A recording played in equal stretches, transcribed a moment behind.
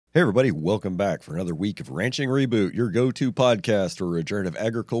Hey everybody, welcome back for another week of Ranching Reboot, your go-to podcast for regenerative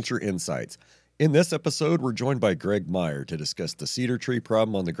agriculture insights. In this episode, we're joined by Greg Meyer to discuss the cedar tree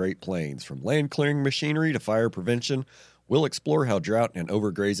problem on the Great Plains. From land clearing machinery to fire prevention, we'll explore how drought and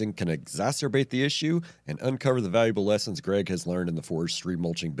overgrazing can exacerbate the issue and uncover the valuable lessons Greg has learned in the forestry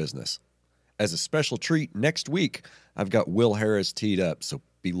mulching business. As a special treat, next week, I've got Will Harris teed up, so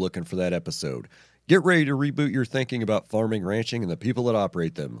be looking for that episode. Get ready to reboot your thinking about farming, ranching, and the people that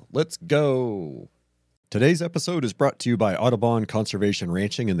operate them. Let's go! Today's episode is brought to you by Audubon Conservation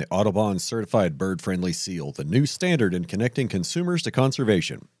Ranching and the Audubon Certified Bird-Friendly Seal, the new standard in connecting consumers to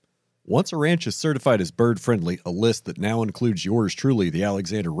conservation. Once a ranch is certified as bird-friendly, a list that now includes yours truly, the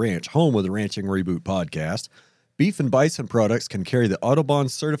Alexander Ranch, home of the Ranching Reboot podcast, beef and bison products can carry the Audubon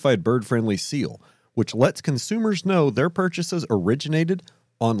Certified Bird-Friendly Seal, which lets consumers know their purchases originated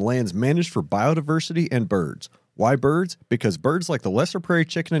on lands managed for biodiversity and birds. Why birds? Because birds like the lesser prairie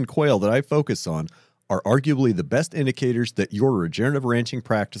chicken and quail that I focus on are arguably the best indicators that your regenerative ranching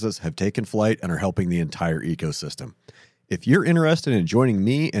practices have taken flight and are helping the entire ecosystem. If you're interested in joining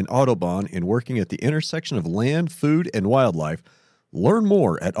me and Audubon in working at the intersection of land, food, and wildlife, learn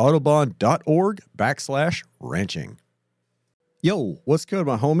more at audubon.org/ranching. Yo, what's good,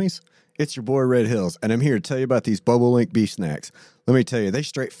 my homies? It's your boy Red Hills, and I'm here to tell you about these Bobolink beef snacks. Let me tell you, they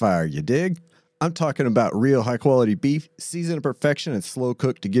straight fire, you dig? I'm talking about real high-quality beef, seasoned to perfection and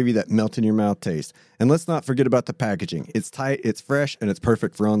slow-cooked to give you that melt-in-your-mouth taste. And let's not forget about the packaging. It's tight, it's fresh, and it's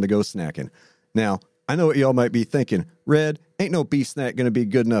perfect for on-the-go snacking. Now, I know what y'all might be thinking. Red, ain't no beef snack going to be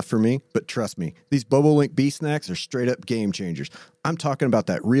good enough for me, but trust me, these Bobolink beef snacks are straight-up game changers. I'm talking about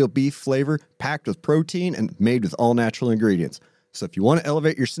that real beef flavor, packed with protein and made with all-natural ingredients. So if you want to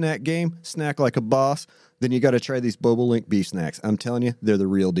elevate your snack game, snack like a boss, then you got to try these Bobolink beef snacks. I'm telling you, they're the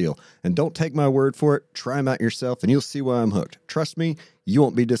real deal. And don't take my word for it. Try them out yourself, and you'll see why I'm hooked. Trust me, you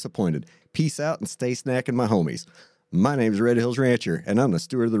won't be disappointed. Peace out and stay snacking, my homies. My name's Red Hills Rancher, and I'm the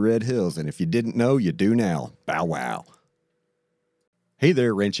steward of the Red Hills. And if you didn't know, you do now. Bow wow. Hey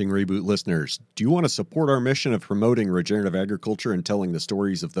there, Ranching Reboot listeners. Do you want to support our mission of promoting regenerative agriculture and telling the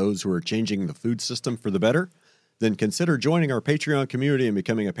stories of those who are changing the food system for the better? Then consider joining our Patreon community and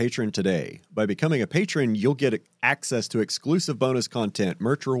becoming a patron today. By becoming a patron, you'll get access to exclusive bonus content,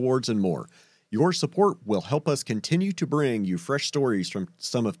 merch rewards, and more. Your support will help us continue to bring you fresh stories from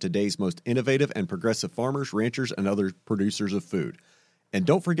some of today's most innovative and progressive farmers, ranchers, and other producers of food. And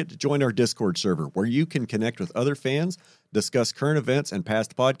don't forget to join our Discord server, where you can connect with other fans, discuss current events and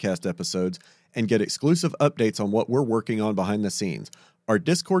past podcast episodes, and get exclusive updates on what we're working on behind the scenes. Our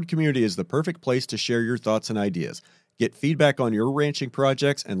Discord community is the perfect place to share your thoughts and ideas, get feedback on your ranching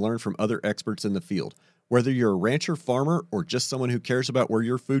projects, and learn from other experts in the field. Whether you're a rancher, farmer, or just someone who cares about where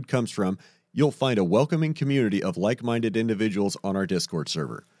your food comes from, you'll find a welcoming community of like-minded individuals on our Discord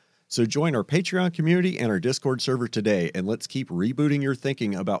server. So join our Patreon community and our Discord server today, and let's keep rebooting your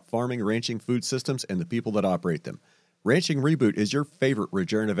thinking about farming, ranching, food systems, and the people that operate them. Ranching Reboot is your favorite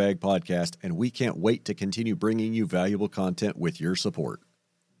regenerative ag podcast, and we can't wait to continue bringing you valuable content with your support.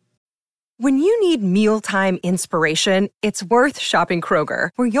 When you need mealtime inspiration, it's worth shopping Kroger,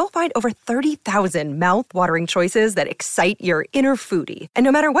 where you'll find over 30,000 mouth-watering choices that excite your inner foodie. And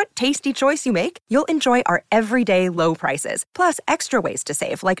no matter what tasty choice you make, you'll enjoy our everyday low prices, plus extra ways to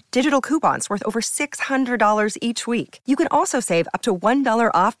save, like digital coupons worth over $600 each week. You can also save up to $1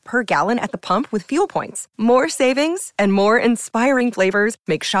 off per gallon at the pump with fuel points. More savings and more inspiring flavors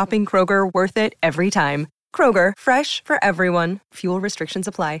make shopping Kroger worth it every time. Kroger, fresh for everyone. Fuel restrictions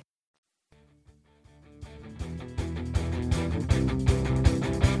apply.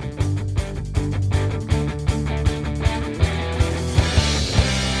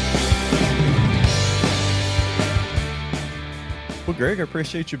 Well, Greg, I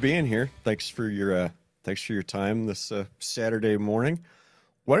appreciate you being here. Thanks for your time this Saturday morning.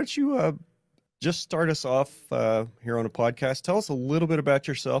 Why don't you just start us off here on a podcast? Tell us a little bit about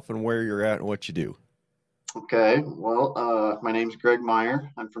yourself and where you're at and what you do. Okay. Well, my name's Greg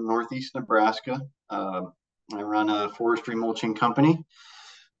Meyer. I'm from Northeast Nebraska. I run a forestry mulching company.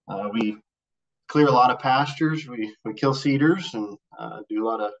 We clear a lot of pastures. We kill cedars and do a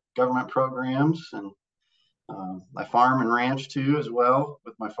lot of government programs, and I farm and ranch too as well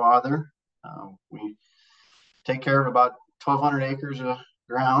with my father. We take care of about 1,200 acres of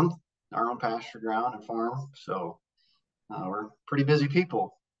ground, our own pasture ground and farm. So we're pretty busy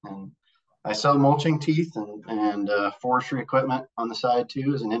people. And I sell mulching teeth and forestry equipment on the side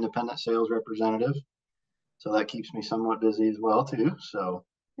too as an independent sales representative. So that keeps me somewhat busy as well too. So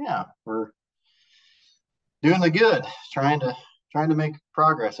yeah, we're doing the good, trying to make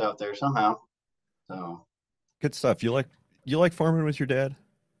progress out there somehow. So Good stuff. You like farming with your dad?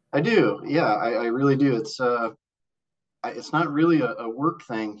 I do. Yeah, I really do. It's not really a work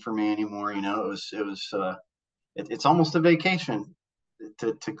thing for me anymore. It's almost a vacation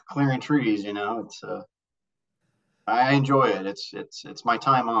to clearing trees. I enjoy it. It's my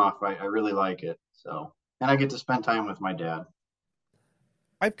time off. I really like it. So, and I get to spend time with my dad.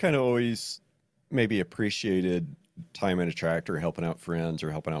 I've kind of always maybe appreciated time in a tractor, helping out friends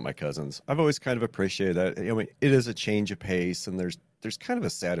or helping out my cousins. I've always kind of appreciated that. I mean, it is a change of pace, and there's kind of a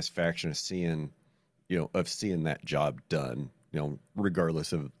satisfaction of seeing, of seeing that job done,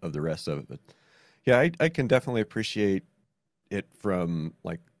 regardless of the rest of it. But yeah, I can definitely appreciate it from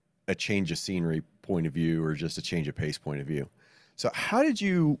like a change of scenery point of view or just a change of pace point of view. So how did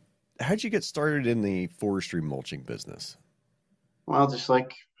you get started in the forestry mulching business? Well, just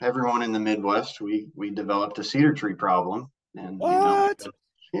like everyone in the Midwest, we developed a cedar tree problem, and What?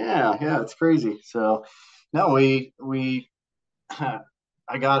 yeah, it's crazy. So, no, we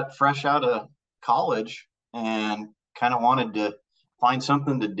I got fresh out of college and kind of wanted to find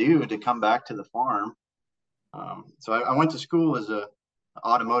something to do to come back to the farm. So I went to school as a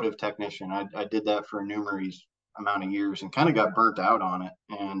automotive technician. I did that for a numerous amount of years and kind of got burnt out on it,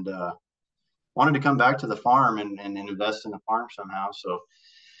 and wanted to come back to the farm and invest in the farm somehow. So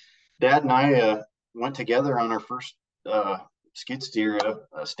Dad and I went together on our first uh, skid steer,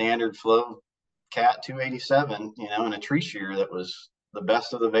 a standard flow Cat 287, in a tree shear that was the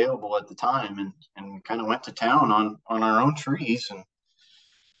best of available at the time, and we kind of went to town on our own trees, and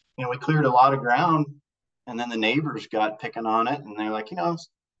we cleared a lot of ground, and then the neighbors got picking on it, and they're like,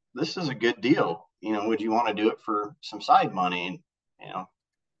 this is a good deal. Would you want to do it for some side money? And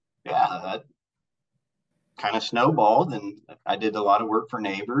yeah, that kind of snowballed, and I did a lot of work for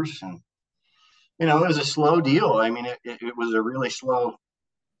neighbors, and it was a slow deal. I mean, it was a really slow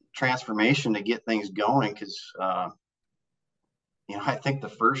transformation to get things going because I think the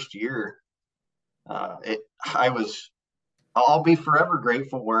first year, I was, I'll be forever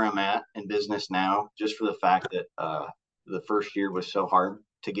grateful where I'm at in business now, just for the fact that the first year was so hard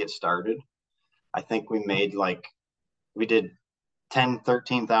to get started. I think we did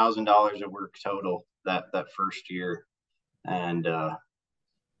 $13,000 of work total that first year, and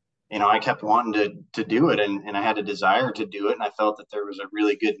I kept wanting to do it, and I had a desire to do it, and I felt that there was a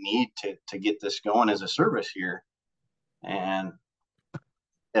really good need to get this going as a service here, and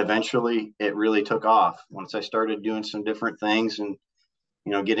eventually it really took off once I started doing some different things and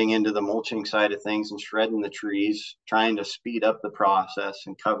getting into the mulching side of things and shredding the trees, trying to speed up the process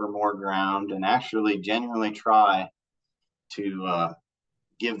and cover more ground and actually genuinely try to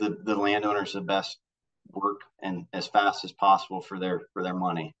give the landowners the best work and as fast as possible for their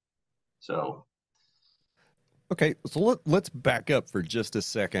money. So Okay, so let's back up for just a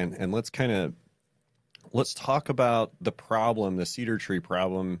second and let's talk about the problem, the cedar tree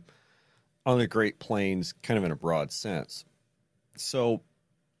problem on the Great Plains, kind of in a broad sense. So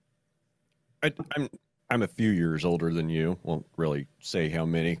I'm a few years older than you. Won't really say how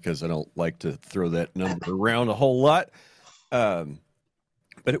many because I don't like to throw that number around a whole lot. Um,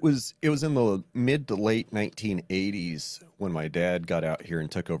 but it was in the mid to late 1980s when my dad got out here and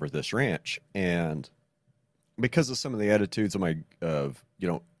took over this ranch, and because of some of the attitudes of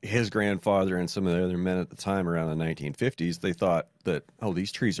his grandfather and some of the other men at the time around the 1950s, they thought that, oh,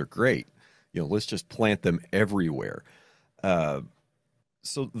 these trees are great, let's just plant them everywhere. Uh,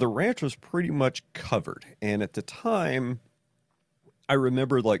 so the ranch was pretty much covered, and at the time, I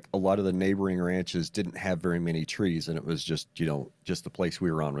remember like a lot of the neighboring ranches didn't have very many trees, and it was just the place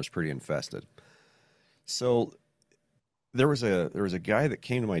we were on was pretty infested. So there was a guy that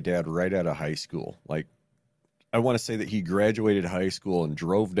came to my dad right out of high school, like I want to say that he graduated high school and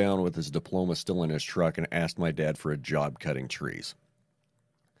drove down with his diploma still in his truck and asked my dad for a job cutting trees.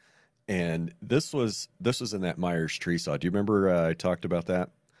 And this was in that Myers tree saw. Do you remember I talked about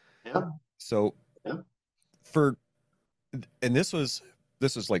that? yeah, So yeah, for and this was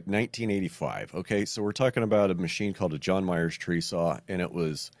like 1985. Okay, so we're talking about a machine called a John Myers tree saw, and it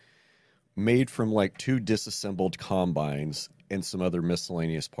was made from like two disassembled combines and some other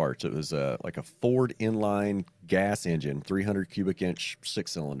miscellaneous parts. It was like a Ford inline gas engine, 300 cubic inch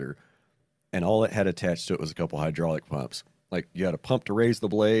six cylinder, and all it had attached to it was a couple hydraulic pumps. Like you had a pump to raise the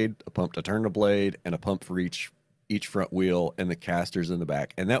blade, a pump to turn the blade, and a pump for each front wheel, and the casters in the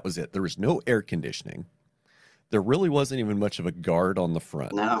back, and that was it. There was no air conditioning. There really wasn't even much of a guard on the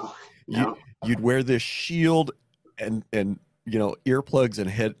front. no, You no, you'd wear this shield and earplugs and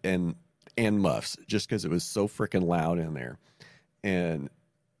head and muffs just because it was so freaking loud in there. And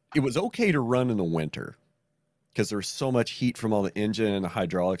it was okay to run in the winter because there was so much heat from all the engine and the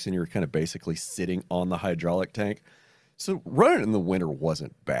hydraulics, and you were kind of basically sitting on the hydraulic tank. So running in the winter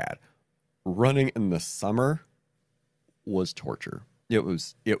wasn't bad. Running in the summer was torture. It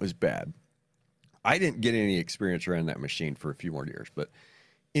was bad. I didn't get any experience running that machine for a few more years, but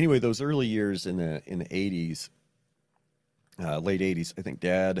anyway, those early years in the 80s, late 80s, I think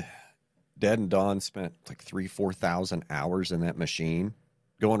Dad and Don spent like 3,000 to 4,000 hours in that machine,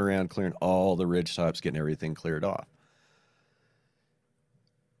 going around clearing all the ridge tops, getting everything cleared off.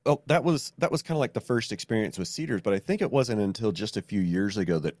 Well, that was kind of like the first experience with cedars, but I think it wasn't until just a few years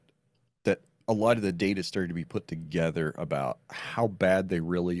ago that a lot of the data started to be put together about how bad they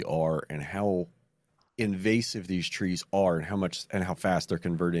really are and how invasive these trees are and how fast they're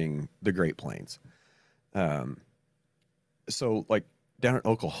converting the Great Plains. Um, so like down in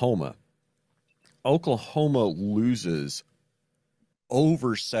Oklahoma loses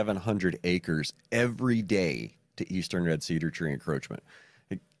over 700 acres every day to eastern red cedar tree encroachment.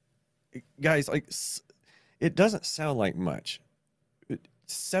 Guys, like, it doesn't sound like much.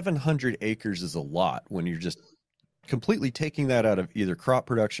 700 acres is a lot when you're just completely taking that out of either crop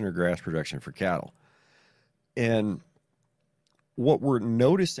production or grass production for cattle. And what we're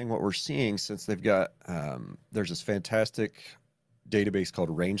noticing, what we're seeing, since they've got there's this fantastic database called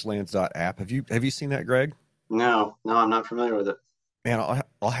rangelands.app. Have you seen that, Greg? No, no, I'm not familiar with it. Man,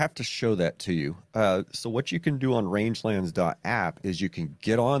 I'll have to show that to you. So what you can do on rangelands.app is you can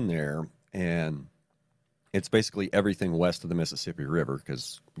get on there, and it's basically everything west of the Mississippi River,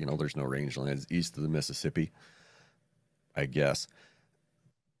 because there's no rangelands east of the Mississippi, I guess.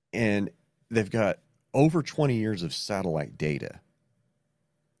 And they've got over 20 years of satellite data,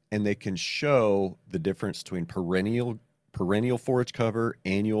 and they can show the difference between perennial forage cover,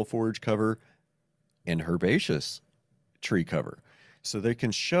 annual forage cover, and herbaceous tree cover. So they can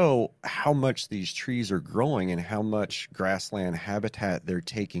show how much these trees are growing and how much grassland habitat they're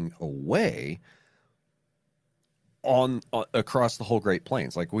taking away on across the whole Great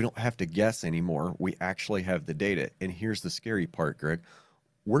Plains. Like, we don't have to guess anymore. We actually have the data. And here's the scary part, Greg.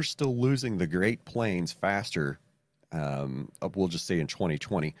 We're still losing the Great Plains faster. We'll just say in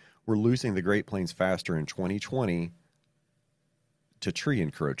 2020, we're losing the Great Plains faster in 2020 to tree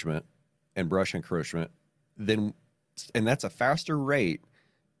encroachment and brush encroachment and that's a faster rate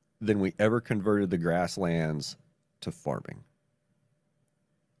than we ever converted the grasslands to farming.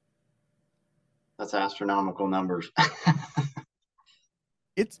 That's astronomical numbers.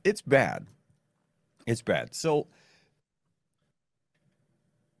 It's bad. It's bad. So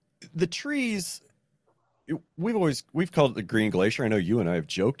the trees, we've called it the green glacier. I know you and I have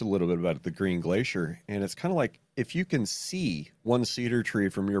joked a little bit about it, the green glacier, and it's kind of like, if you can see one cedar tree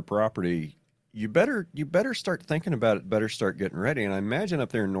from your property, you better start thinking about it, better start getting ready. And I imagine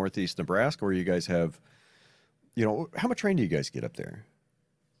up there in northeast Nebraska, where you guys have, how much rain do you guys get up there?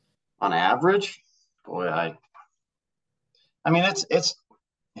 On average, boy, I mean, it's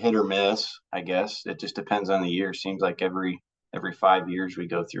hit or miss, I guess. It just depends on the year. Seems like every 5 years we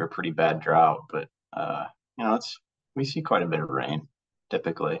go through a pretty bad drought, but it's we see quite a bit of rain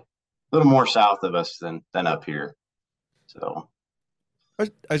typically. A little more south of us than up here. So I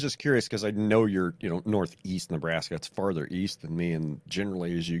was just curious because I know you're, northeast Nebraska. It's farther east than me, and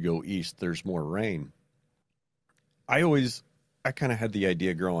generally as you go east, there's more rain. I kind of had the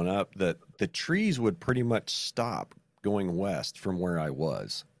idea growing up that the trees would pretty much stop going west from where I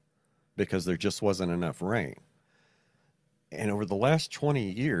was because there just wasn't enough rain. And over the last 20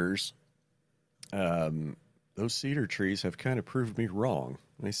 years, those cedar trees have kind of proved me wrong.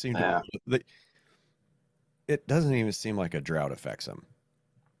 They seem yeah, it doesn't even seem like a drought affects them.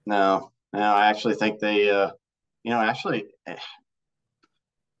 no, I actually think they, actually,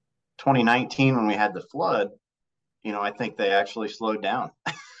 2019 when we had the flood, I think they actually slowed down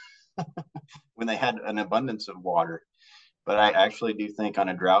when they had an abundance of water. But I actually do think on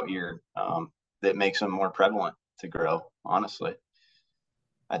a drought year, that makes them more prevalent to grow. Honestly,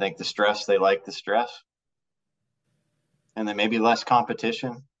 I think they like the stress, and then maybe less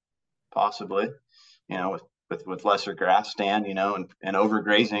competition, possibly. With lesser grass stand, and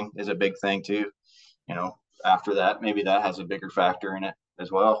overgrazing is a big thing too. After that, maybe that has a bigger factor in it as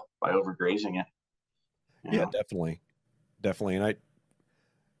well by overgrazing it. Yeah, definitely. Definitely. And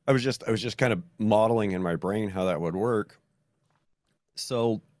I was just kind of modeling in my brain how that would work.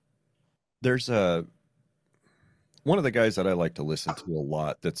 So there's one of the guys that I like to listen to a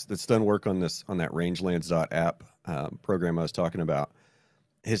lot that's done work on that rangelands.app program I was talking about.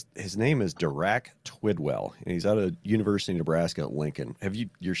 His name is Dirac Twidwell, and he's out of University of Nebraska at Lincoln.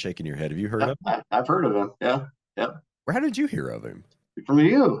 You're shaking your head. Have you heard of him? I've heard of him. Yeah. Yep. How did you hear of him? From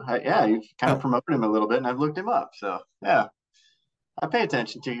you. Yeah, you kind of Oh, promoted him a little bit, and I've looked him up. So yeah, I pay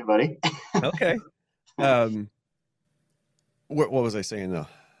attention to you, buddy. okay. Um, what was I saying though?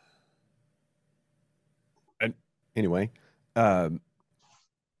 And anyway, um,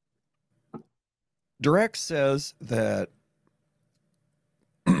 Direct says that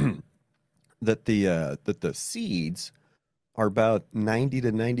that the seeds are about 90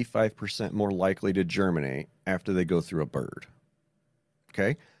 to 95% more likely to germinate after they go through a bird.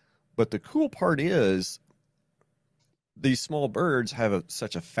 Okay, but the cool part is these small birds have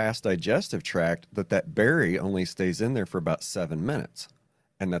such a fast digestive tract that that berry only stays in there for about 7 minutes.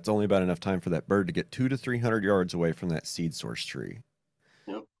 And that's only about enough time for that bird to get 200 to 300 yards away from that seed source tree.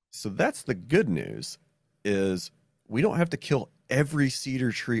 Yep. So that's the good news is we don't have to kill every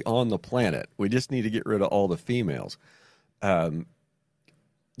cedar tree on the planet. We just need to get rid of all the females. Um,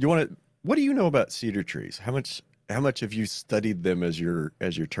 you want to, what do you know about cedar trees? How much have you studied them as you're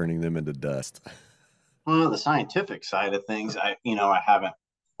turning them into dust? Well, the scientific side of things, I haven't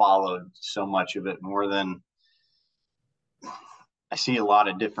followed so much of it more than I see a lot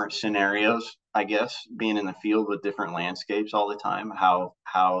of different scenarios, I guess, being in the field with different landscapes all the time, how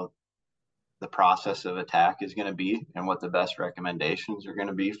the process of attack is going to be and what the best recommendations are going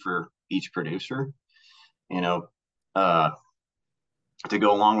to be for each producer. You know, uh, to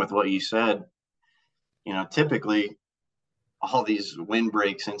go along with what you said, typically all these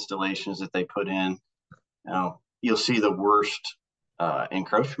windbreaks installations that they put in, you'll see the worst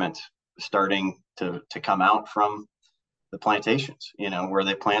encroachment starting to come out from the plantations, where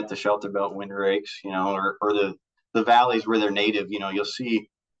they plant the shelter belt windbreaks, or the valleys where they're native, you'll see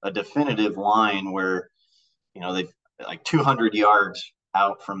a definitive line where, they like 200 yards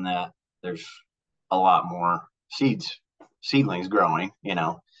out from that, there's a lot more seedlings growing,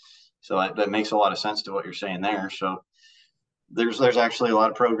 so that makes a lot of sense to what you're saying there. So there's actually a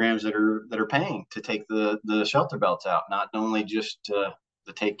lot of programs that are paying to take the shelter belts out, not only just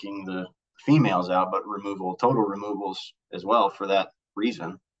the taking the females out, but total removals as well for that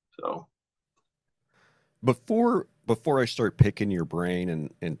reason. So Before I start picking your brain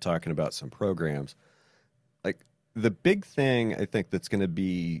and talking about some programs, like the big thing I think that's going to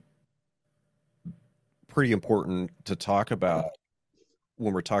be pretty important to talk about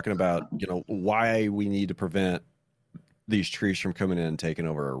when we're talking about, why we need to prevent these trees from coming in and taking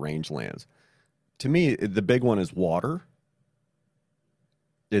over our rangelands. To me, the big one is water.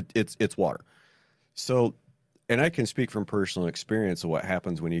 It's water. So, and I can speak from personal experience of what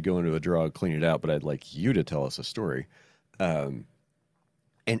happens when you go into a draw, clean it out. But I'd like you to tell us a story. Um,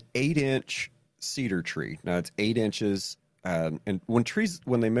 an 8-inch cedar tree. Now it's 8 inches. And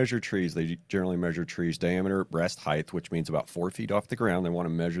when they measure trees, they generally measure trees diameter, breast height, which means about 4 feet off the ground. They want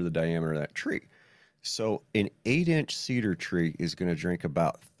to measure the diameter of that tree. So an 8-inch cedar tree is going to drink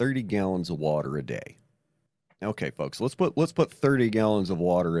about 30 gallons of water a day. Okay, folks, let's put 30 gallons of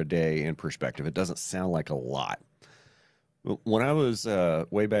water a day in perspective. It doesn't sound like a lot. When I was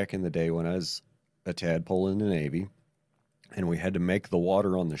way back in the day, when I was a tadpole in the Navy, and we had to make the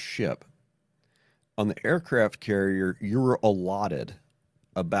water on the ship, on the aircraft carrier, you were allotted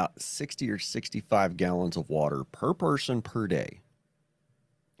about 60 or 65 gallons of water per person per day.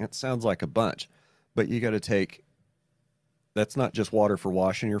 That sounds like a bunch, but you got to take, that's not just water for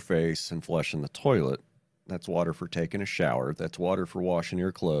washing your face and flushing the toilet. That's water for taking a shower. That's water for washing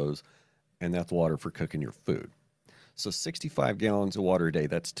your clothes. And that's water for cooking your food. So 65 gallons of water a day,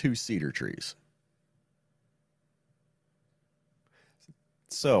 that's 2 cedar trees.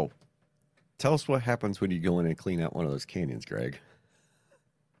 So tell us what happens when you go in and clean out one of those canyons, Greg.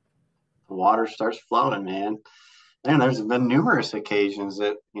 the water starts flowing, man. And there's been numerous occasions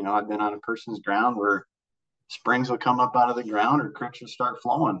that, I've been on a person's ground where springs will come up out of the ground or creeks will start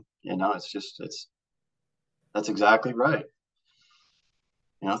flowing. That's exactly right.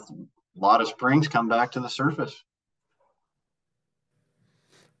 A lot of springs come back to the surface.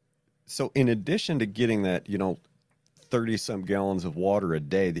 So in addition to getting that, 30 some gallons of water a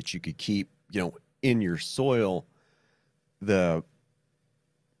day that you could keep, in your soil, the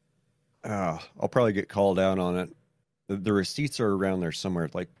I'll probably get called out on it. The receipts are around there somewhere.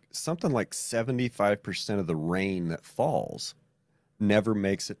 Like something like 75% of the rain that falls never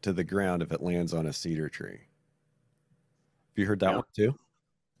makes it to the ground if it lands on a cedar tree. Have you heard that Yeah. one too?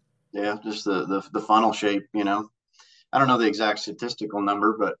 Yeah. Just the funnel shape, I don't know the exact statistical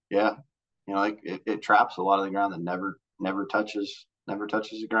number, but yeah, like it traps a lot of the ground that never touches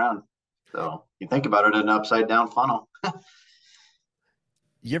the ground. So you think about it, an upside down funnel.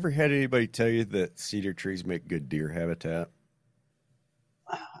 You ever had anybody tell you that cedar trees make good deer habitat?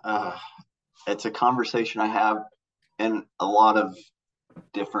 Uh, it's a conversation I have in a lot of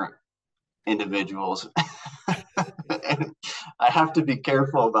different individuals. And I have to be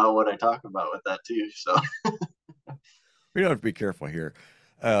careful about what I talk about with that too. So We don't have to be careful here.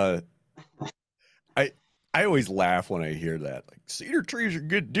 Uh, I I always laugh when I hear that. Like cedar trees are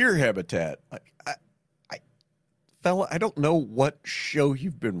good deer habitat. I fella, I don't know what show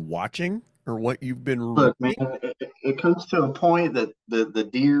you've been watching or what you've been Look, man, reading. it comes to a point that the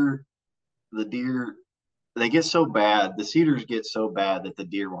deer they get so bad, the cedars get so bad that the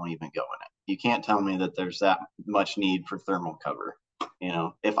deer won't even go in it. You can't tell me that there's that much need for thermal cover.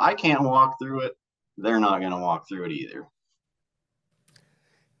 If I can't walk through it, they're not going to walk through it either.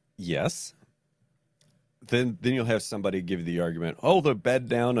 Yes. Then you'll have somebody give the argument, oh, they bed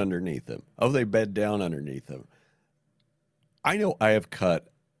down underneath them. Oh, they bed down underneath them. I know I have cut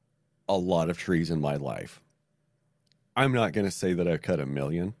a lot of trees in my life. I'm not going to say that I've cut a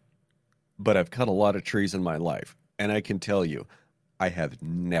million, but I've cut a lot of trees in my life. And I can tell you, I have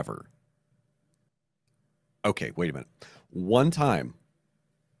never. Okay, wait a minute. One time,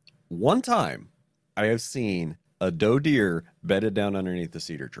 one time, I have seen a doe deer bedded down underneath the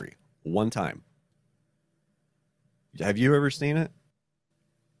cedar tree. One time. Have you ever seen it?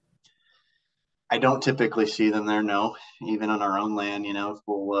 I don't typically see them there. No, even on our own land,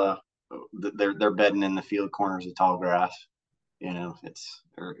 they're bedding in the field corners of tall grass. It's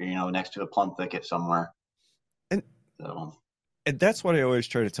or next to a plum thicket somewhere. And So and that's what I always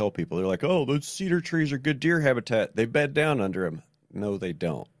try to tell people. They're like, "Oh, those cedar trees are good deer habitat. They bed down under them." No, they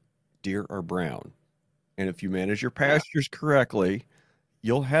don't. Deer are brown. And if you manage your yeah, pastures correctly,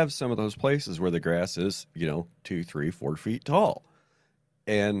 you'll have some of those places where the grass is, 2, 3, 4 feet tall.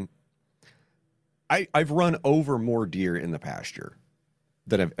 And I've run over more deer in the pasture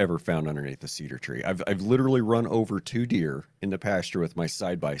than I've ever found underneath a cedar tree. I've literally run over 2 deer in the pasture with my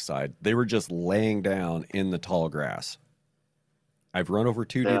side by side. They were just laying down in the tall grass. I've run over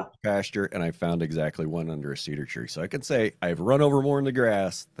 2 deer in yeah, the pasture and I found exactly one under a cedar tree. So I can say I've run over more in the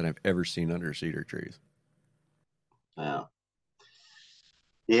grass than I've ever seen under cedar trees. yeah,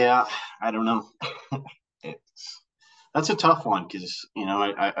 yeah. I don't know. it's that's a tough one because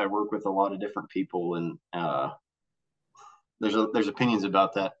I work with a lot of different people, and there's opinions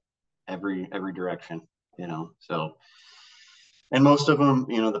about that every direction. So, and most of them,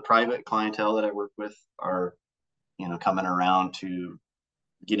 the private clientele that I work with are coming around to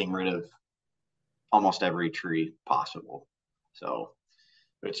getting rid of almost every tree possible. So,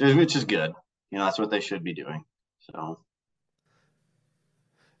 which is good. That's what they should be doing. So,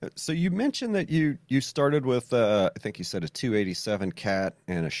 So you mentioned that you started with I think you said a 287 cat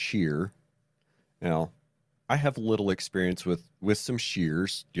and a shear. Now, I have little experience with some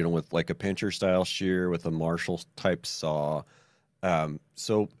shears, with like a pincher style shear with a Marshall type saw.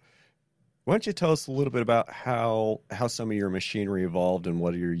 So why don't you tell us a little bit about how some of your machinery evolved and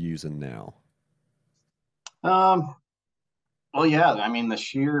what you're using now? um, well, yeah. I mean, the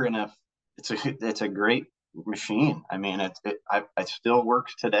shear and a it's a great machine. I mean, it still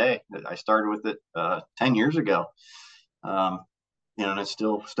works today. I started with it 10 years ago. Um, and it's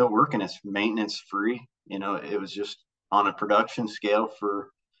still working. It's maintenance free. It was just on a production scale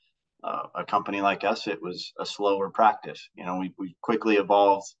for a company like us. It was a slower practice. We quickly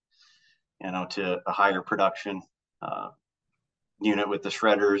evolved, to a higher production uh, unit with the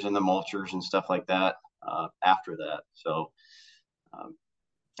shredders and the mulchers and stuff like that. After that, so um,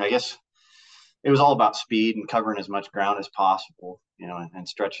 I guess it was all about speed and covering as much ground as possible. And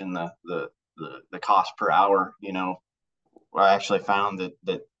stretching the cost per hour. I actually found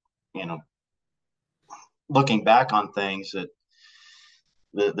that you know looking back on things that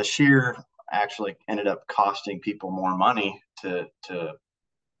the shear actually ended up costing people more money to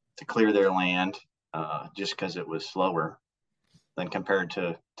clear their land, just because it was slower than compared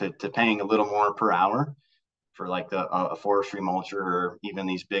to paying a little more per hour for like a forestry mulcher or even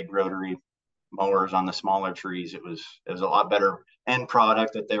these big rotary mowers on the smaller trees. It was a lot better end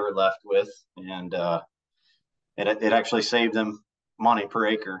product that they were left with, and it actually saved them money per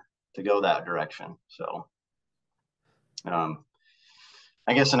acre to go that direction. So um,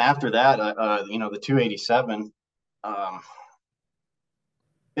 I guess, and after that, the 287. Um,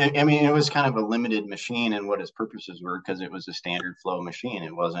 I mean, it was kind of a limited machine in what its purposes were because it was a standard flow machine.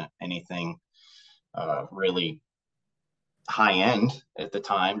 It wasn't anything really high end at the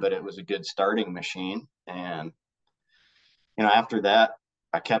time, but it was a good starting machine. And after that,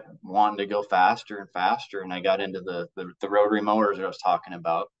 I kept wanting to go faster and faster, and I got into the rotary mowers that I was talking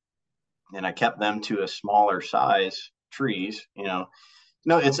about, and I kept them to a smaller size trees. No,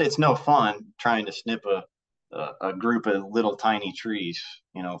 it's no fun trying to snip a group of little tiny trees,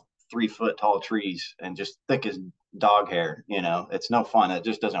 3 foot tall trees and just thick as dog hair. It's no fun. It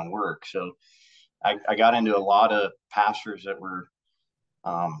just doesn't work. So I got into a lot of pastures that were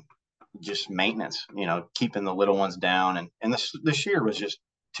um, just maintenance, keeping the little ones down, and the shear was just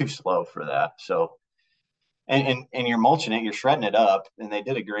too slow for that. So and you're mulching it, you're shredding it up, and they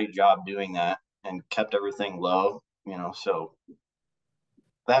did a great job doing that and kept everything low, so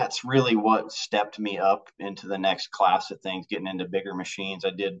that's really what stepped me up into the next class of things, getting into bigger machines. I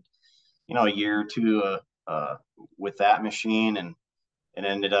did, a year or two with that machine, and it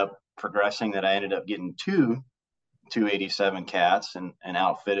ended up progressing that I ended up getting two 287 cats and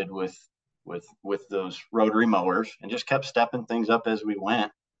outfitted with those rotary mowers, and just kept stepping things up as we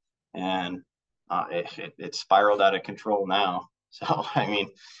went. And it spiraled out of control now. So, I mean,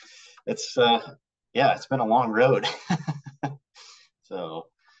 it's, yeah, it's been a long road. So,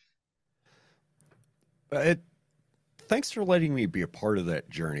 It, thanks for letting me be a part of that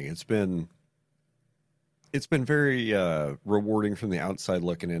journey. It's been very rewarding from the outside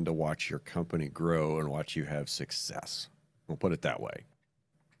looking in to watch your company grow and watch you have success. We'll put it that way.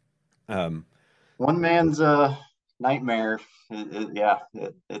 Um, one man's nightmare. Yeah,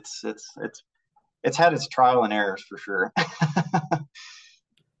 it's had its trial and errors for sure.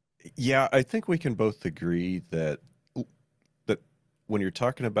 yeah, I think we can both agree that when you're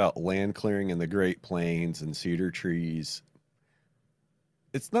talking about land clearing in the Great Plains and cedar trees,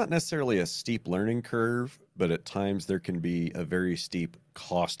 it's not necessarily a steep learning curve, but at times there can be a very steep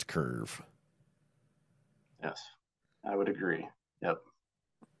cost curve. Yes, I would agree. Yep.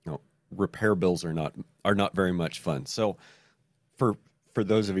 You know, repair bills are not very much fun. So for for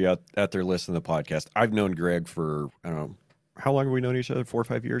those of you out there listening to the podcast, I've known Greg for I don't know how long have we known each other? 4 or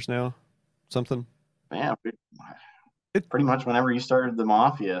 5 years now, something. Yeah, It pretty much whenever you started the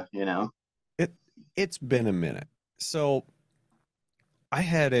mafia. it it's been a minute. So I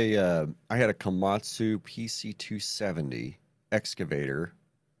had a Komatsu PC 270 excavator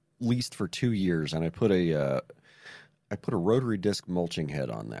leased for 2 years, and I put a rotary disc mulching head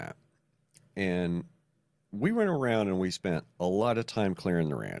on that, and we went around and we spent a lot of time clearing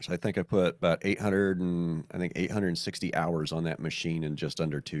the ranch. I think I put about 860 hours on that machine in just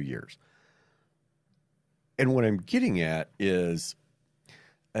under 2 years. And what I'm getting at is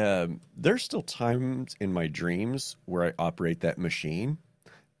there's still times in my dreams where I operate that machine,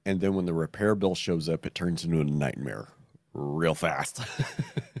 and then when the repair bill shows up, it turns into a nightmare real fast.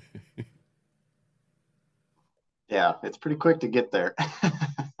 Yeah, it's pretty quick to get there.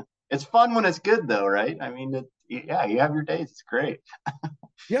 It's fun when it's good, though, right? I mean, yeah, you have your days. It's great.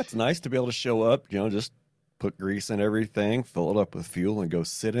 Yeah, it's nice to be able to show up, just put grease in everything, fill it up with fuel, and go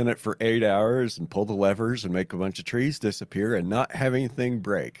sit in it for 8 hours and pull the levers and make a bunch of trees disappear and not have anything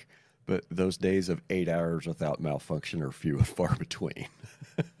break. But those days of 8 hours without malfunction are few and far between.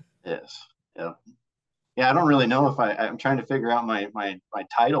 Yes. Yeah. Yeah, I don't really know if I'm trying to figure out my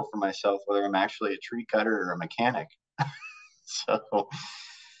title for myself, whether I'm actually a tree cutter or a mechanic. So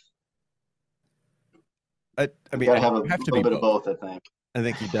I I've mean, got to I have a you have to little be bit of both. both, I think. I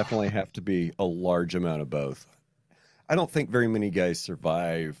think you definitely have to be a large amount of both. I don't think very many guys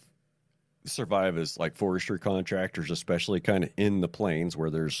survive as like forestry contractors, especially kind of in the plains where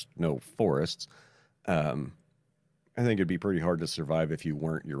there's no forests. Um, I think it'd be pretty hard to survive if you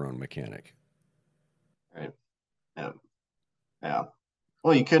weren't your own mechanic. Right. Yeah. Yeah.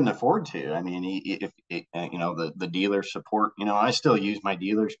 Well, you couldn't afford to. I mean, if the dealer support, I still use my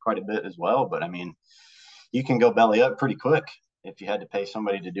dealers quite a bit as well. But I mean, you can go belly up pretty quick if you had to pay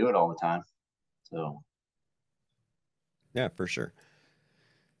somebody to do it all the time. So Yeah, for sure.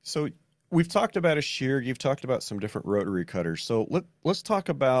 So we've talked about a shear. You've talked about some different rotary cutters. So let's talk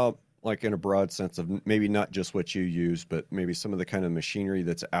about like in a broad sense of maybe not just what you use, but maybe some of the kind of machinery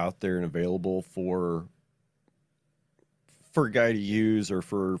that's out there and available for a guy to use or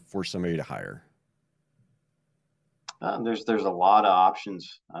for somebody to hire. there's a lot of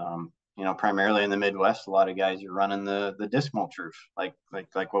options. Primarily in the Midwest, a lot of guys are running the disc mulchers,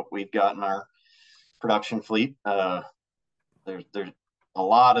 like what we've got in our production fleet. There's a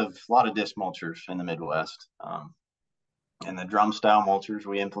lot of disc mulchers in the Midwest, and the drum style mulchers,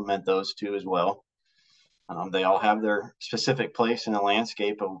 we implement those too as well. They all have their specific place in the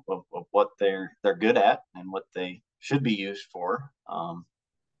landscape of what they're good at and what they should be used for. And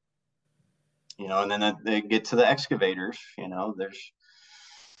then they get to the excavators. There's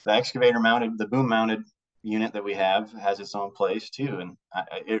the excavator mounted, the boom mounted unit that we have has its own place too. And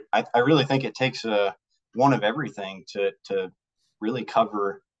I really think it takes one of everything to really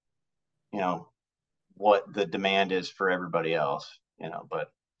cover, you know, what the demand is for everybody else.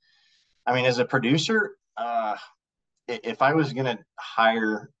 But I mean, as a producer, if I was going to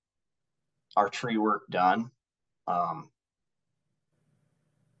hire our tree work done, um,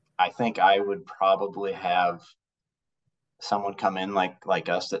 I think I would probably have someone come in like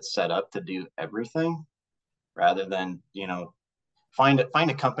us that's set up to do everything, rather than, find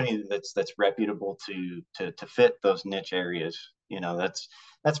a company that's reputable to fit those niche areas.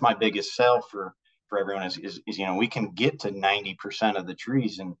 That's my biggest sell for everyone is we can get to 90% of the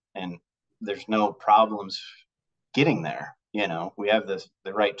trees, and there's no problems getting there. We have the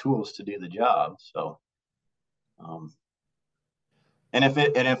right tools to do the job. So um, and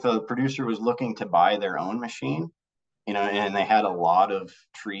if a producer was looking to buy their own machine, and they had a lot of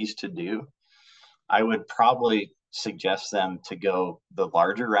trees to do, I would probably suggest them to go the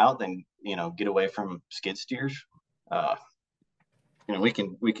larger route than, get away from skid steers. Uh, we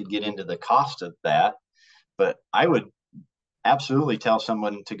could get into the cost of that, but I would absolutely tell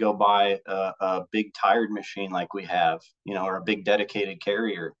someone to go buy a big tired machine like we have, or a big dedicated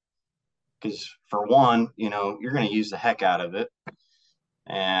carrier. Because for one, you're going to use the heck out of it,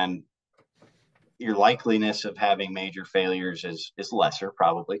 and your likeliness of having major failures is lesser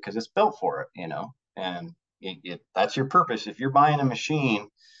probably because it's built for it. And that's your purpose. If you're buying a machine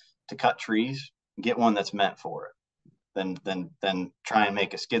to cut trees, get one that's meant for it. Then try and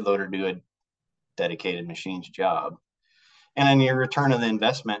make a skid loader do a dedicated machine's job. And then your return of the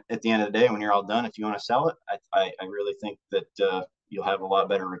investment at the end of the day, when you're all done, if you want to sell it, I really think that you'll have a lot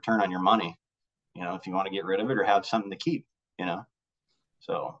better return on your money. If you want to get rid of it or have something to keep.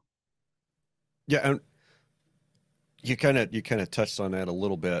 So Yeah, and you kind of touched on that a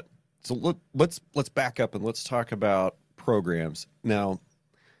little bit. So let's back up and let's talk about programs now.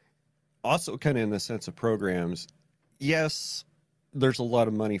 Also, kind of in the sense of programs, yes, there's a lot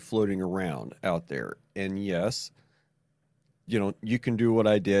of money floating around out there, and yes, you can do what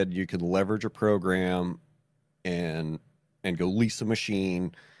I did. You can leverage a program and go lease a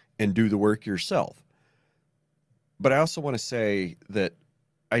machine and do the work yourself. But I also want to say that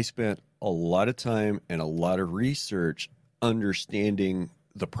I spent a lot of time and a lot of research understanding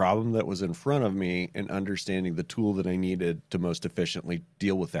the problem that was in front of me and understanding the tool that I needed to most efficiently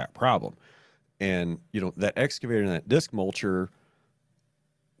deal with that problem. And, that excavator and that disc mulcher,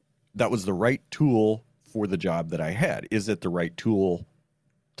 that was the right tool for the job that I had. Is it the right tool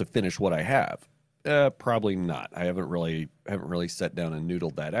to finish what I have? Probably not. I haven't really sat down and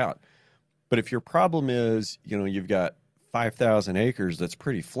noodled that out. But if your problem is, you've got 5,000 acres that's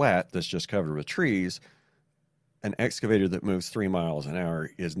pretty flat, that's just covered with trees, an excavator that moves 3 miles an hour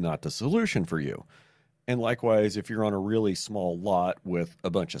is not the solution for you. And likewise, if you're on a really small lot with a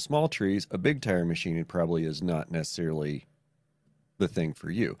bunch of small trees, a big tire machine probably is not necessarily the thing for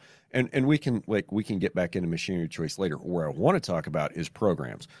you. And we can get back into machinery choice later. Where I want to talk about is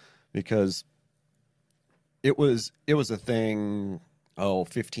programs, because it was a thing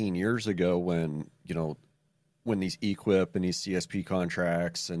 15 years ago when these equip and these CSP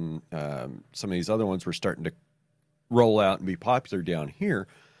contracts and some of these other ones were starting to roll out and be popular down here.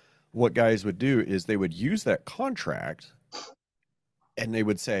 What guys would do is they would use that contract and they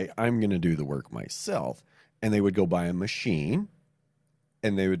would say, I'm going to do the work myself. And they would go buy a machine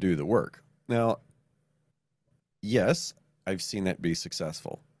and they would do the work. Now, yes, I've seen that be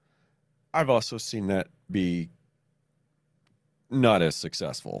successful. I've also seen that be not as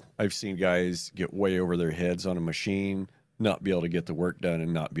successful. I've seen guys get way over their heads on a machine, not be able to get the work done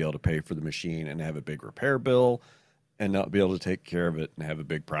and not be able to pay for the machine and have a big repair bill and not be able to take care of it and have a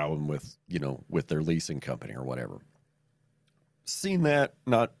big problem with, with their leasing company or whatever. Seen that,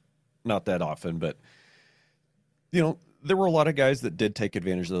 not that often, but there were a lot of guys that did take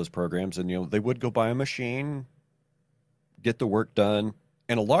advantage of those programs, and they would go buy a machine, get the work done.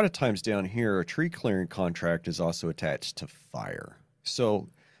 And a lot of times down here, a tree clearing contract is also attached to fire. So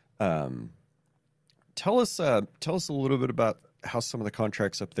tell us a little bit about how some of the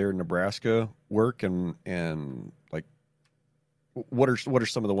contracts up there in Nebraska work, and like what are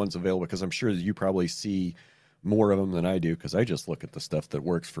some of the ones available? Because I'm sure that you probably see more of them than I do, because I just look at the stuff that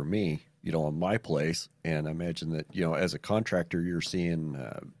works for me, on my place. And I imagine that, as a contractor, you're seeing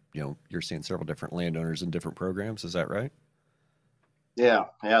several different landowners and different programs. Is that right?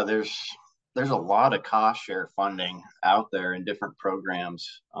 yeah, there's a lot of cost share funding out there in different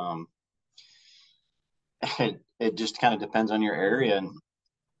programs. It just kind of depends on your area. And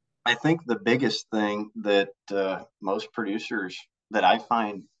I think the biggest thing that most producers that I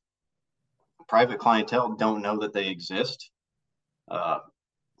find, private clientele, don't know that they exist. Uh,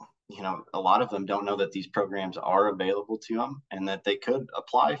 a lot of them don't know that these programs are available to them and that they could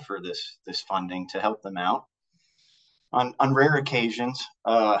apply for this funding to help them out. On rare occasions,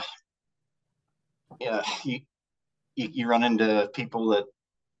 yeah, you run into people that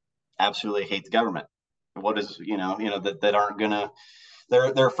absolutely hate the government. What is that aren't gonna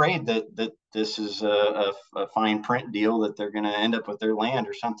they're afraid that this is a fine print deal, that they're going to end up with their land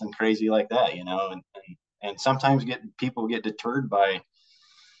or something crazy like that, and sometimes people get deterred by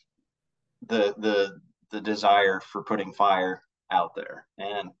the desire for putting fire out there.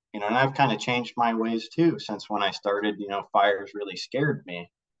 And I've kind of changed my ways too since when I started. Fires really scared me,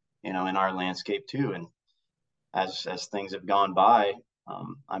 in our landscape too. And as things have gone by,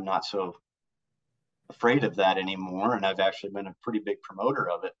 I'm not so afraid of that anymore, and I've actually been a pretty big promoter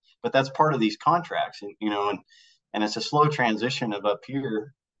of it. But that's part of these contracts, and it's a slow transition of up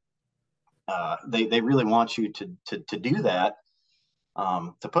here. They really want you to do that,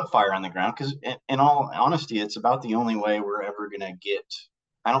 to put fire on the ground, because in all honesty, it's about the only way we're ever going to get.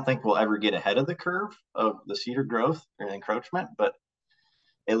 I don't think we'll ever get ahead of the curve of the cedar growth or encroachment, but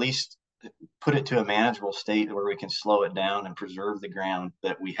at least put it to a manageable state where we can slow it down and preserve the ground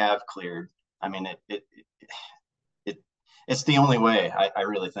that we have cleared. I mean, it's the only way, I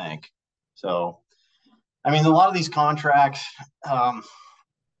really think. So, I mean, a lot of these contracts,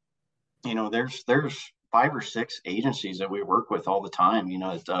 there's 5 or 6 agencies that we work with all the time.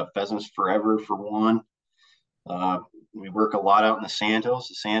 It's Pheasants Forever for one. We work a lot out in the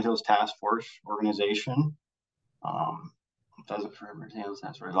Sandhills Task Force Organization. Pheasant Forever, Sandhills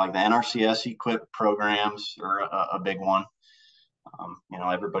Task Force, like the NRCS equipped programs are a big one.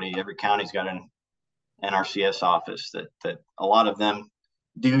 Every county's got an NRCS office that a lot of them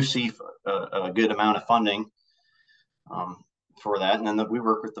do see a good amount of funding for that. And then we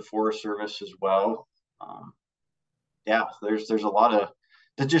work with the Forest Service as well. There's a lot of,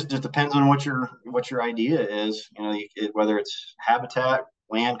 it just depends on what your idea is, whether it's habitat,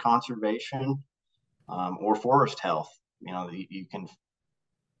 land conservation, or forest health. You can,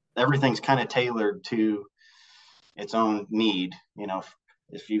 everything's kind of tailored to its own need.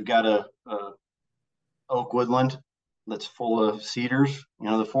 If you've got a oak woodland that's full of cedars,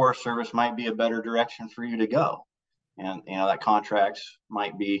 the Forest Service might be a better direction for you to go. And, that contracts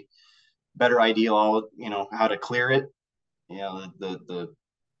might be better idea, how to clear it.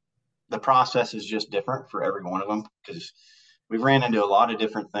 The process is just different for every one of them, because we've ran into a lot of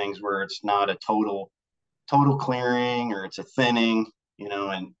different things where it's not a total clearing, or it's a thinning,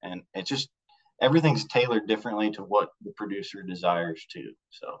 and it just, everything's tailored differently to what the producer desires to.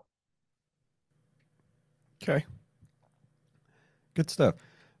 So. Okay. Good stuff.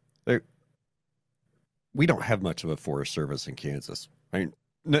 We don't have much of a Forest Service in Kansas. I mean,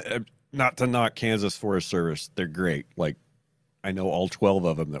 not to knock Kansas Forest Service. They're great. Like, I know all 12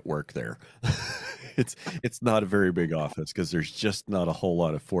 of them that work there. It's not a very big office because there's just not a whole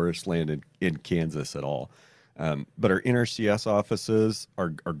lot of forest land in Kansas at all. But our NRCS offices are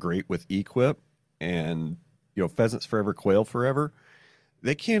great with equip, and Pheasants Forever, Quail Forever.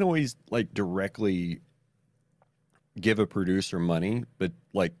 They can't always like directly give a producer money, but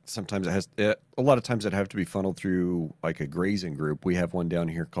like sometimes a lot of times it have to be funneled through like a grazing group. We have one down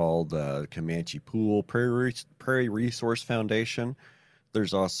here called Comanche Pool Prairie Resource Foundation.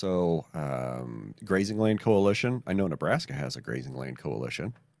 There's also Grazing Land Coalition. I know Nebraska has a Grazing Land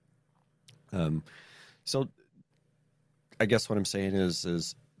Coalition. So I guess what I'm saying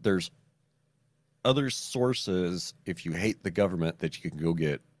is there's other sources, if you hate the government, that you can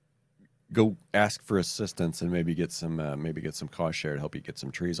go ask for assistance and maybe get some cost share to help you get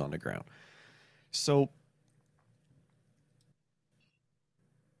some trees on the ground. So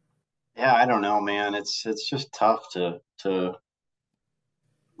yeah, I don't know, man. It's just tough to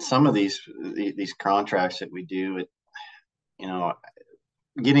some of these contracts that we do.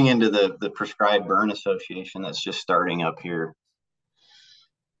 Getting into the Prescribed Burn Association that's just starting up here.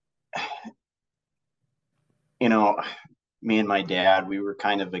 Me and my dad, we were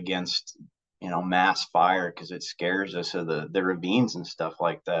kind of against mass fire because it scares us of the ravines and stuff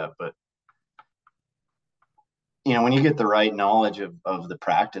like that. But when you get the right knowledge of the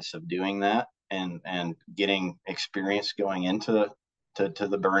practice of doing that, and getting experience going into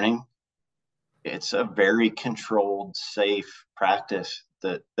the burning, it's a very controlled, safe practice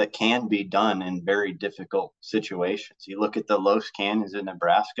that can be done in very difficult situations. You look at the Los Canyons in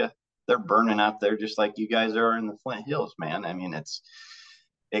Nebraska, they're burning out there just like you guys are in the Flint Hills, man. I mean,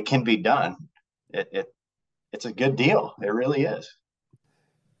 it can be done. It's a good deal. It really is.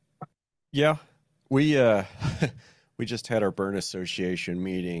 yeah, we we just had our burn association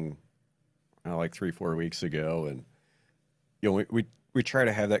meeting like 3-4 weeks ago, and we try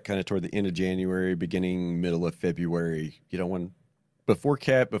to have that kind of toward the end of January, middle of February, when before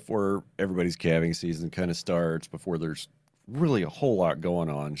everybody's calving season kind of starts, before there's really a whole lot going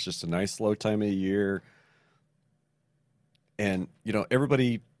on. It's just a nice slow time of the year. And,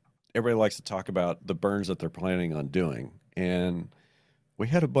 everybody likes to talk about the burns that they're planning on doing. And we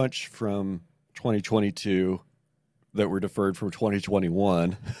had a bunch from 2022 that were deferred from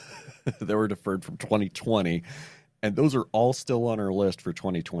 2021 that were deferred from 2020, and those are all still on our list for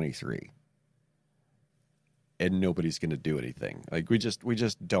 2023. And nobody's going to do anything. Like we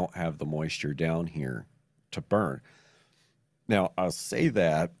just don't have the moisture down here to burn. Now, I'll say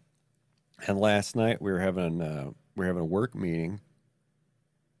that, and last night we were having a work meeting,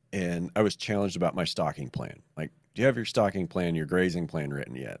 and I was challenged about my stocking plan. Like, do you have your stocking plan, your grazing plan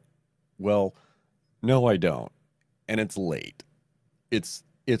written yet? Well, no, I don't. And it's late. It's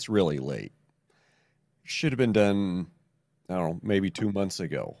really late. Should have been done, I don't know, maybe 2 months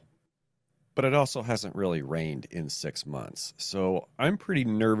ago. But it also hasn't really rained in 6 months. So I'm pretty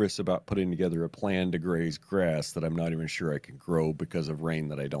nervous about putting together a plan to graze grass that I'm not even sure I can grow because of rain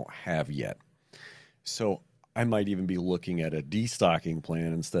that I don't have yet. So I might even be looking at a destocking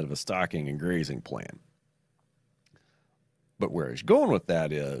plan instead of a stocking and grazing plan. But where I was going with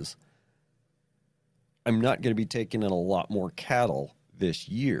that is I'm not going to be taking in a lot more cattle this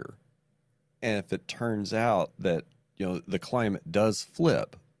year. And if it turns out that, the climate does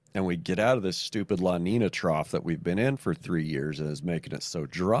flip and we get out of this stupid La Nina trough that we've been in for 3 years and is making it so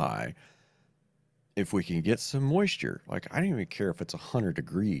dry, if we can get some moisture, like I don't even care if it's 100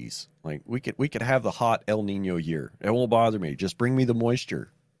 degrees. Like we could have the hot El Nino year. It won't bother me. Just bring me the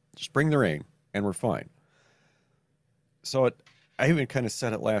moisture. Just bring the rain and we're fine. So I even kind of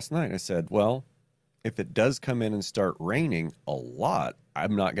said it last night. I said, well, if it does come in and start raining a lot,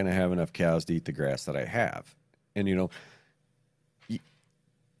 I'm not going to have enough cows to eat the grass that I have. And,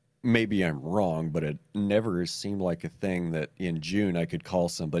 maybe I'm wrong, but it never has seemed like a thing that in June I could call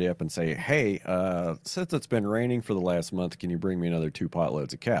somebody up and say, hey, since it's been raining for the last month, can you bring me another 2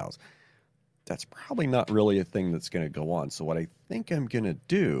 potloads of cows? That's probably not really a thing that's going to go on. So what I think I'm going to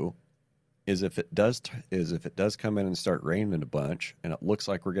do is if it does come in and start raining a bunch and it looks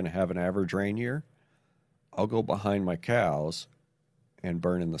like we're going to have an average rain year, I'll go behind my cows and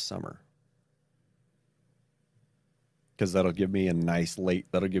burn in the summer. Because that'll give me a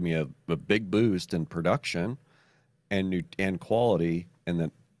big boost in production and quality, and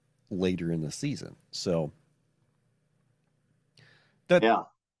then later in the season. So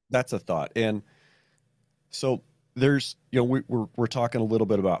that's a thought. And so there's, we're talking a little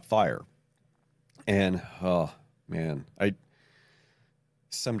bit about fire, and oh man,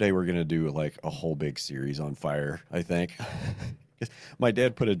 someday we're gonna do like a whole big series on fire, I think. My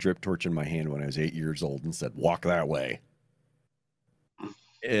dad put a drip torch in my hand when I was 8 years old and said, "Walk that way."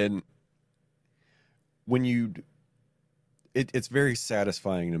 And when it's very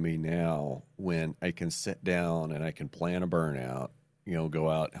satisfying to me now when I can sit down and I can plan a burnout,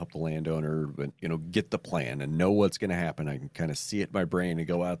 go out, help the landowner, but, get the plan and know what's going to happen. I can kind of see it in my brain and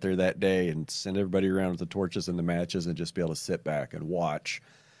go out there that day and send everybody around with the torches and the matches and just be able to sit back and watch,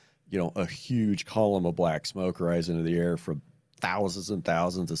 a huge column of black smoke rise into the air from thousands and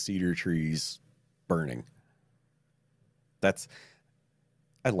thousands of cedar trees burning.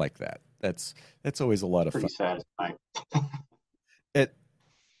 I like that. That's always a lot of fun. Pretty satisfying.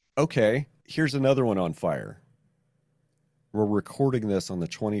 Okay, here's another one on fire. We're recording this on the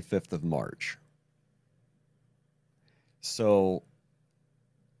 25th of March. So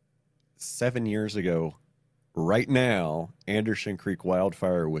 7 years ago, right now, Anderson Creek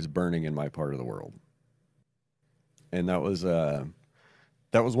wildfire was burning in my part of the world. And that was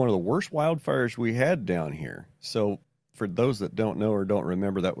one of the worst wildfires we had down here. So for those that don't know or don't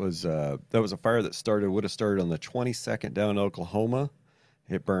remember, that was a fire that would have started on the 22nd down in Oklahoma.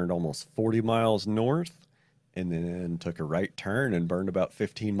 It burned almost 40 miles north and then took a right turn and burned about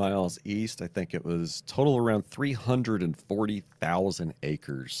 15 miles east. I think it was total around 340,000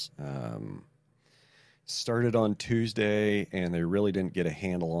 acres. Started on Tuesday, and they really didn't get a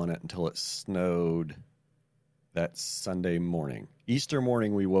handle on it until it snowed that Sunday morning. Easter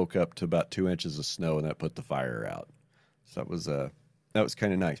morning, we woke up to about 2 inches of snow, and that put the fire out. So that was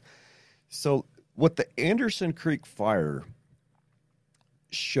kind of nice. So what the Anderson Creek fire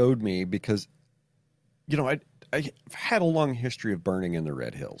showed me, because I've had a long history of burning in the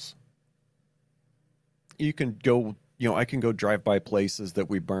Red Hills. You can go, I can go drive by places that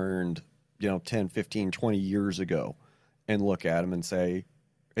we burned, 10, 15, 20 years ago and look at them and say,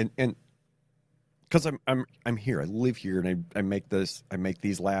 and because I'm here, I live here, and I make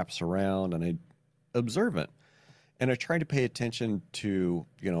these laps around and I observe it. And I try to pay attention to,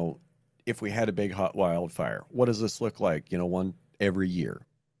 if we had a big hot wildfire, what does this look like? One every year.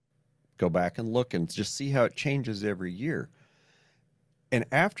 Go back and look and just see how it changes every year. And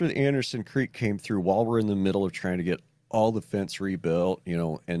after the Anderson Creek came through, while we're in the middle of trying to get all the fence rebuilt,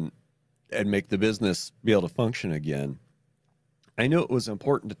 and make the business be able to function again, I knew it was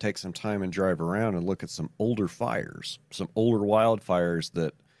important to take some time and drive around and look at some older fires, some older wildfires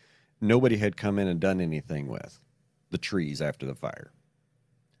that nobody had come in and done anything with, the trees after the fire.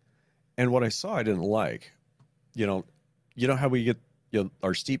 And what I saw I didn't like. You know, you know how we get,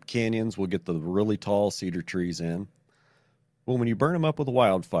 our steep canyons, we'll get the really tall cedar trees in. Well, when you burn them up with a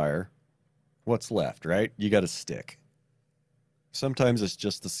wildfire, what's left, right? You got a stick. Sometimes it's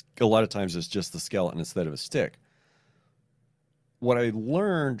just a lot of times it's just the skeleton instead of a stick. What I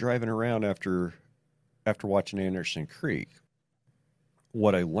learned driving around after watching Anderson Creek,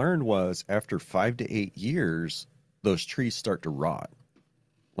 what I learned was after 5 to 8 years, those trees start to rot.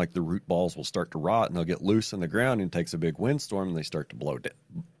 Like the root balls will start to rot and they'll get loose in the ground and it takes a big windstorm and they start to blow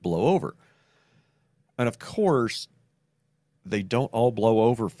over. And of course, they don't all blow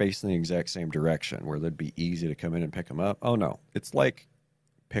over facing the exact same direction where they'd be easy to come in and pick them up. Oh no, it's like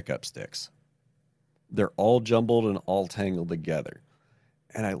pickup sticks. They're all jumbled and all tangled together.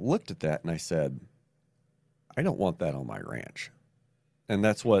 And I looked at that and I said, I don't want that on my ranch. And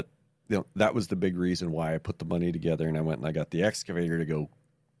that's what, that was the big reason why I put the money together and I went and I got the excavator to go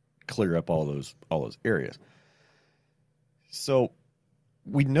clear up all those areas. So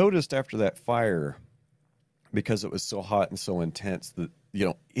we noticed after that fire, because it was so hot and so intense, that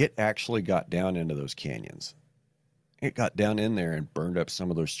it actually got down into those canyons. It got down in there and burned up some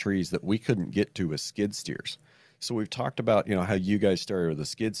of those trees that we couldn't get to with skid steers. So we've talked about how you guys started with a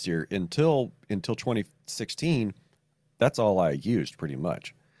skid steer until 2016. That's all I used pretty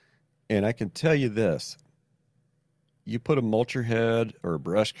much. And I can tell you this: you put a mulcher head or a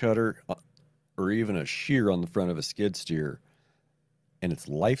brush cutter or even a shear on the front of a skid steer, and its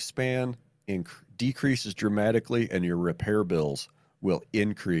lifespan decreases dramatically, and your repair bills will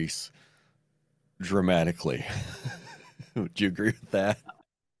increase dramatically. Would you agree with that?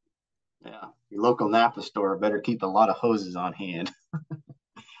 Yeah. Your local Napa store better keep a lot of hoses on hand.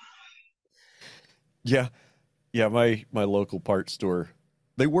 Yeah. Yeah, my local parts store,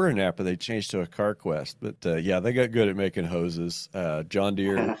 they were in Napa. They changed to a CarQuest, but yeah, they got good at making hoses. John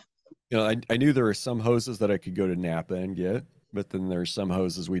Deere, I knew there were some hoses that I could go to Napa and get, but then there's some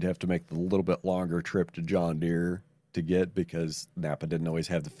hoses we'd have to make the little bit longer trip to John Deere to get because Napa didn't always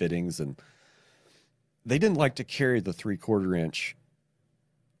have the fittings, and they didn't like to carry the 3/4 inch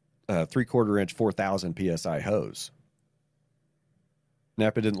 4,000 psi hose.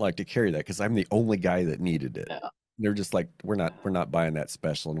 Napa didn't like to carry that because I'm the only guy that needed it. Yeah. They're just like, we're not buying that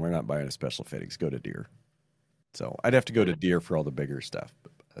special, and we're not buying a special fittings. Go to Deere. So I'd have to go to Deere for all the bigger stuff,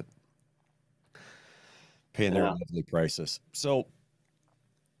 but paying their lovely prices. So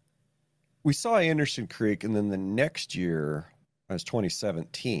we saw Anderson Creek, and then the next year, as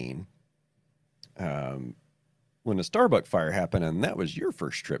 2017, when the Starbuck fire happened, and that was your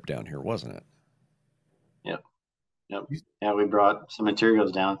first trip down here, wasn't it? Yep. Yeah, we brought some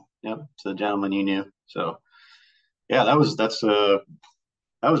materials down. Yep, to the gentleman you knew. So, yeah, that was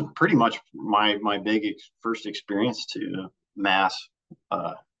pretty much my big first experience to mass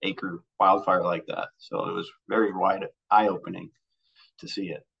acre wildfire like that. So it was very eye opening to see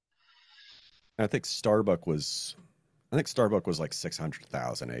it. I think Starbuck was like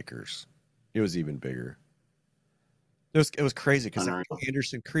 600,000 acres. It was even bigger. It was crazy because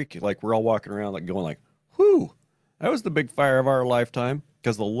Anderson Creek, like we're all walking around like going like, whew, that was the big fire of our lifetime.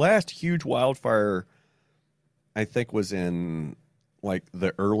 Because the last huge wildfire, I think, was in like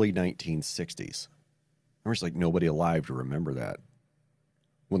the early 1960s. There was like nobody alive to remember that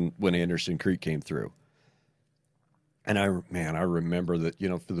when Anderson Creek came through. And I remember that,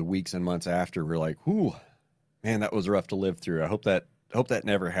 for the weeks and months after, we're like, whew, man, that was rough to live through. I hope that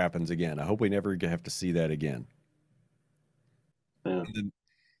never happens again. I hope we never have to see that again. Yeah. And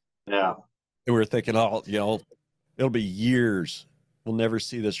we were thinking, it'll be years. We'll never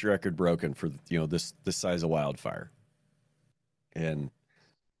see this record broken for, this size of wildfire. And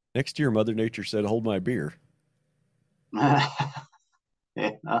next year, Mother Nature said, hold my beer. Yeah.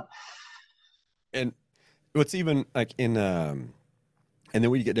 And what's even like and then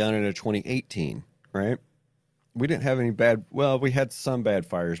we get down into 2018, right? We didn't have any we had some bad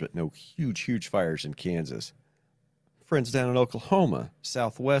fires, but no huge fires in Kansas. Friends down in Oklahoma,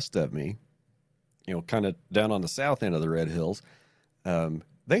 southwest of me, kind of down on the south end of the Red Hills,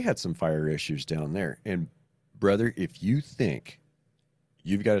 they had some fire issues down there. And brother, if you think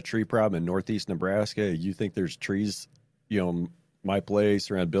you've got a tree problem in northeast Nebraska, you think there's trees, my place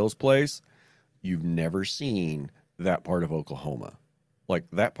around Bill's place, you've never seen that part of Oklahoma. Like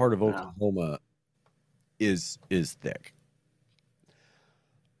that part of Oklahoma is thick.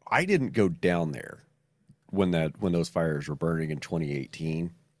 I didn't go down there when those fires were burning in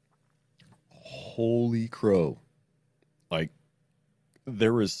 2018. Holy crow. Like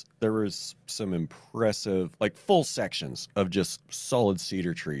There was some impressive, like full sections of just solid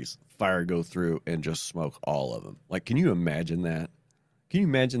cedar trees, fire go through and just smoke all of them. Like, can you imagine that? Can you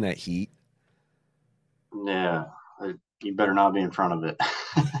imagine that heat? Yeah, you better not be in front of it.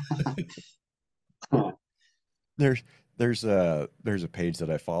 There's there's a page that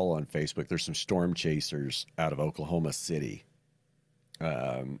I follow on Facebook. There's some storm chasers out of Oklahoma City.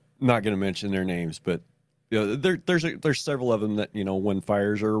 Not going to mention their names, but there's several of them that when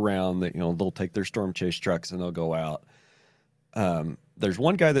fires are around that they'll take their storm chase trucks and they'll go out. There's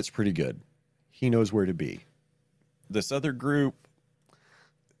one guy that's pretty good. He knows where to be. This other group,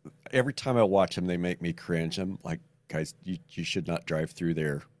 every time I watch them, they make me cringe. I'm like, guys, you should not drive through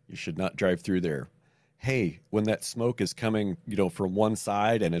there. You should not drive through there. Hey, when that smoke is coming, from one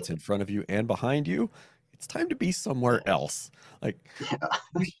side and it's in front of you and behind you, it's time to be somewhere else. Like,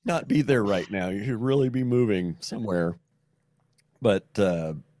 you should not be there right now. You should really be moving somewhere. But I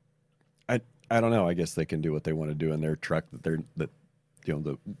don't know. I guess they can do what they want to do in their truck the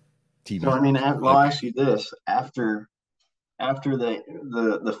TV. So I mean, I'll ask you this: after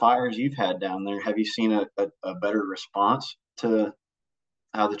the fires you've had down there, have you seen a better response to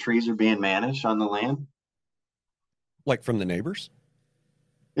how the trees are being managed on the land? Like from the neighbors?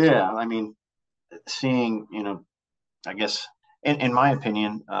 Yeah, I mean, seeing, I guess, in my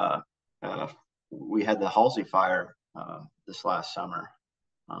opinion, we had the Halsey fire this last summer.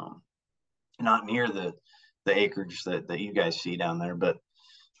 Not near the acreage that you guys see down there, but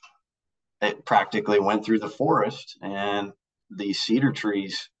it practically went through the forest, and these cedar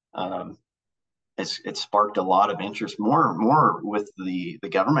trees. It sparked a lot of interest, more with the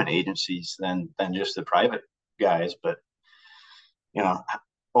government agencies than just the private guys. But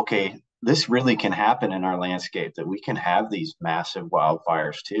okay, this really can happen in our landscape, that we can have these massive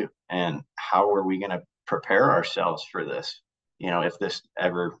wildfires too. And how are we going to prepare ourselves for this? If this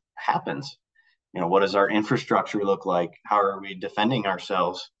ever happens, what does our infrastructure look like? How are we defending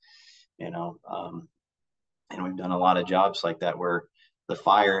ourselves? And we've done a lot of jobs like that where the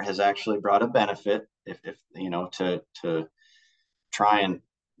fire has actually brought a benefit, if to try and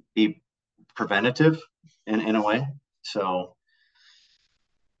be preventative in a way. So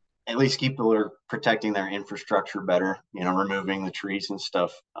at least people are protecting their infrastructure better, removing the trees and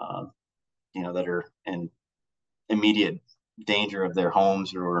stuff, that are in immediate danger of their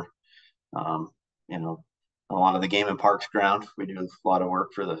homes, or, a lot of the game and parks ground. We do a lot of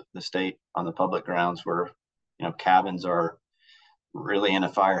work for the state on the public grounds where, cabins are really in a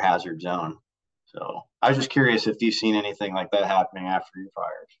fire hazard zone. So I was just curious if you've seen anything like that happening after your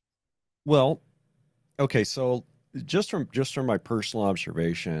fires. Well, okay, so just from my personal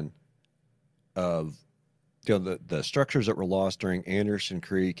observation of the structures that were lost during Anderson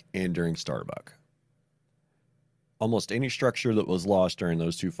Creek and during Starbuck, almost any structure that was lost during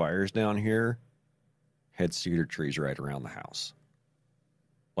those two fires down here had cedar trees right around the house,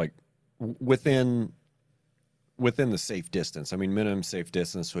 like within the safe distance. I mean, minimum safe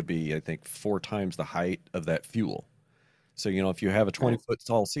distance would be, I think, 4 times the height of that fuel. So, if you have a 20-foot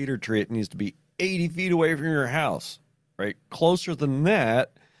tall cedar tree, it needs to be 80 feet away from your house, right? Closer than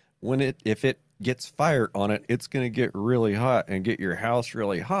that, if it gets fire on it, it's going to get really hot and get your house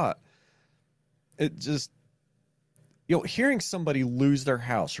really hot. It just, hearing somebody lose their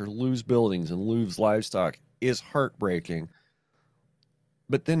house or lose buildings and lose livestock is heartbreaking.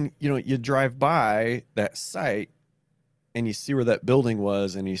 But then, you drive by that site and you see where that building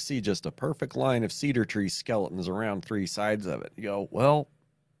was and you see just a perfect line of cedar tree skeletons around 3 sides of it. You go, well,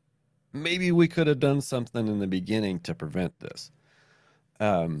 maybe we could have done something in the beginning to prevent this.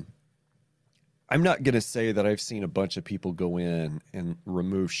 I'm not going to say that I've seen a bunch of people go in and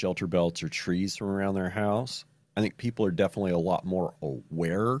remove shelter belts or trees from around their house. I think people are definitely a lot more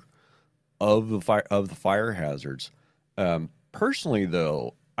aware of the fire hazards. Personally,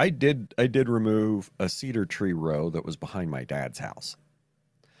 though, I did remove a cedar tree row that was behind my dad's house.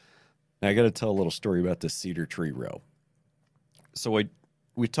 Now, I got to tell a little story about this cedar tree row. So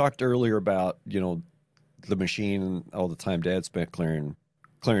we talked earlier about the machine and all the time Dad spent clearing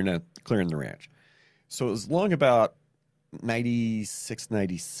the ranch. So it was long about 96,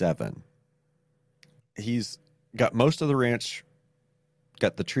 97. He's got most of the ranch,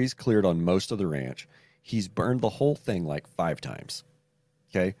 got the trees cleared on most of the ranch. He's burned the whole thing like 5 times.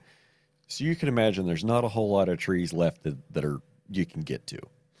 Okay. So you can imagine there's not a whole lot of trees left that you can get to.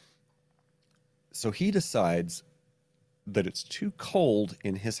 So he decides that it's too cold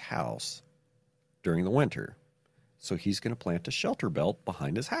in his house during the winter. So he's going to plant a shelter belt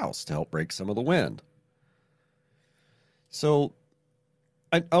behind his house to help break some of the wind. So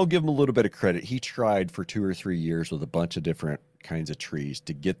I'll give him a little bit of credit. He tried for 2 or 3 years with a bunch of different kinds of trees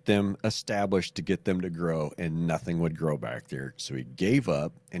to get them established, to get them to grow, and nothing would grow back there. So he gave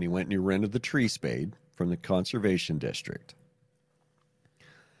up and he went and he rented the tree spade from the conservation district.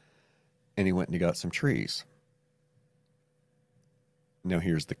 And he went and he got some trees. Now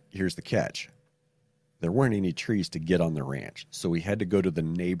here's the catch. There weren't any trees to get on the ranch, so he had to go to the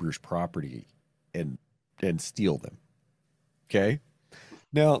neighbor's property and steal them. Okay?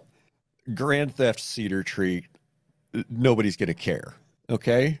 Now, grand theft cedar tree, nobody's going to care.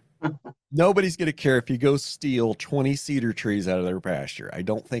 Okay? Nobody's going to care if you go steal 20 cedar trees out of their pasture. I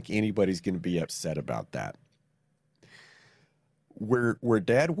don't think anybody's going to be upset about that. Where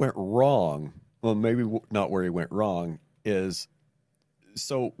Dad went wrong, well, maybe not where he went wrong, is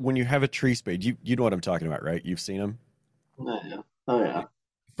so when you have a tree spade, you know what I'm talking about, right? You've seen them? Oh, yeah. Oh, yeah.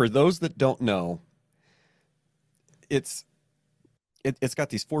 For those that don't know, it's got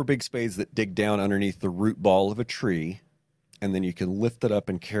these 4 big spades that dig down underneath the root ball of a tree, and then you can lift it up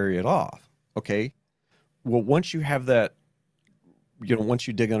and carry it off. Okay? Well, once you have that, once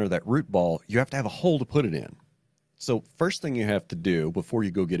you dig under that root ball, you have to have a hole to put it in. So first thing you have to do before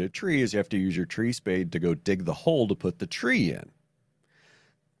you go get a tree is you have to use your tree spade to go dig the hole to put the tree in.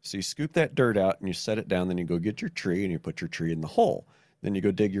 So you scoop that dirt out and you set it down, then you go get your tree and you put your tree in the hole. Then you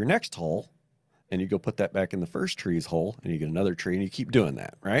go dig your next hole and you go put that back in the first tree's hole and you get another tree and you keep doing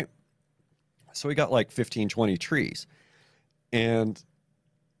that, right? So we got like 15, 20 trees and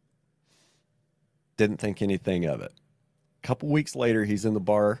didn't think anything of it. A couple weeks later, he's in the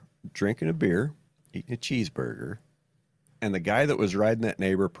bar drinking a beer, eating a cheeseburger, and the guy that was riding that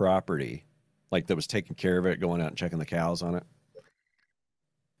neighbor property, like that was taking care of it, going out and checking the cows on it,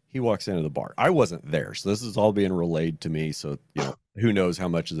 he walks into the bar. I wasn't there, so this is all being relayed to me. So, who knows how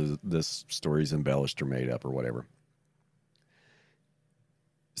much of this story's embellished or made up or whatever.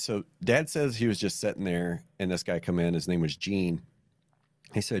 So Dad says he was just sitting there, and this guy come in. His name was Gene.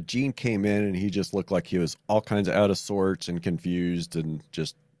 He said Gene came in, and he just looked like he was all kinds of out of sorts and confused and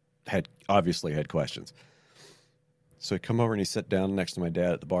just obviously had questions. So he come over and he sat down next to my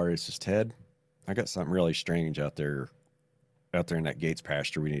dad at the bar. He says, Ted, I got something really strange out there in that Gates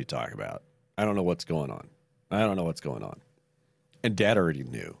pasture we need to talk about. I don't know what's going on. And Dad already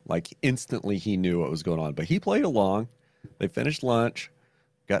knew. Like, instantly he knew what was going on. But he played along. They finished lunch,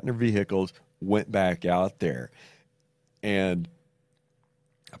 got in their vehicles, went back out there. And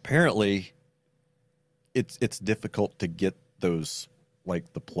apparently it's difficult to get those,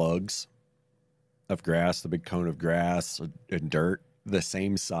 like the plugs of grass, the big cone of grass and dirt, the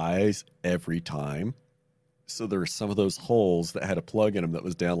same size every time. So there were some of those holes that had a plug in them that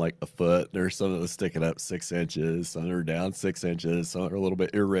was down like a foot. There were some that was sticking up 6 inches. Some that were down 6 inches. Some that were a little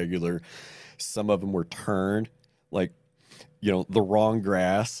bit irregular. Some of them were turned, like, the wrong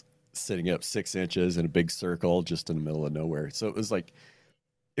grass sitting up 6 inches in a big circle just in the middle of nowhere. So it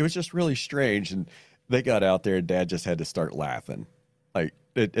was just really strange. And they got out there and Dad just had to start laughing. Like,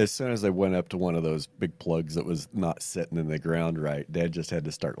 as soon as they went up to one of those big plugs that was not sitting in the ground right, Dad just had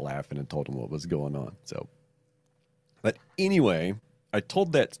to start laughing and told him what was going on. So, but anyway, I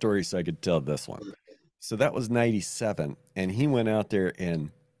told that story so I could tell this one. So that was 97, and he went out there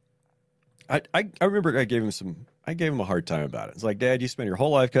and I remember I gave him a hard time about it. It's like, Dad, you spend your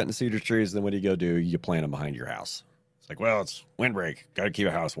whole life cutting cedar trees, then what do you go do? You plant them behind your house. It's like, well, it's windbreak. Got to keep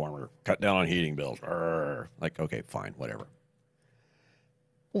a house warmer. Cut down on heating bills. Arr. Like, okay, fine, whatever.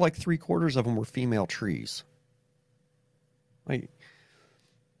 Well, like 3/4 of them were female trees.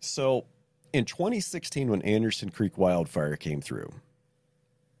 So in 2016, when Anderson Creek wildfire came through,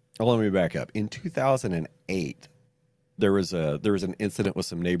 let me back up. In 2008, there was an incident with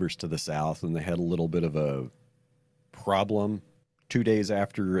some neighbors to the south, and they had a little bit of a problem 2 days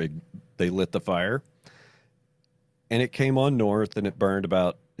after they lit the fire. And it came on north, and it burned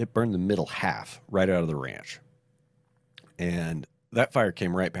the middle half right out of the ranch. And that fire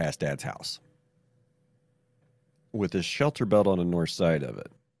came right past Dad's house with a shelter belt on the north side of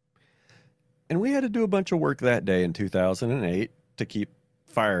it. And we had to do a bunch of work that day in 2008 to keep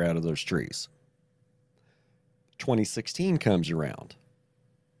fire out of those trees. 2016 comes around.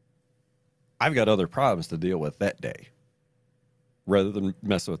 I've got other problems to deal with that day rather than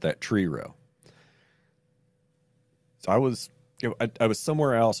messing with that tree row. So I was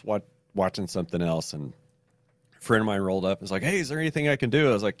somewhere else watching something else, and a friend of mine rolled up and was like, hey, is there anything I can do?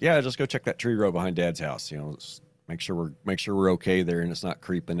 I was like, yeah, just go check that tree row behind Dad's house. Make sure we're okay there and it's not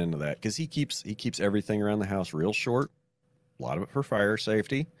creeping into that, because he keeps everything around the house real short, a lot of it for fire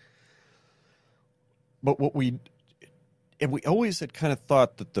safety. But we always had kind of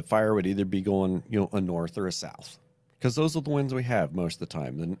thought that the fire would either be going, a north or a south, because those are the winds we have most of the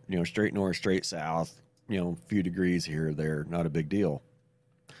time. Then, straight north, straight south, a few degrees here or there, not a big deal.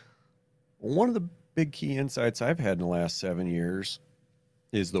 One of the big key insights I've had in the last 7 years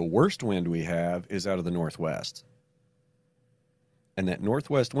is the worst wind we have is out of the northwest. And that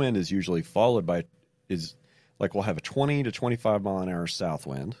northwest wind is usually followed by, is like we'll have a 20 to 25 mile an hour south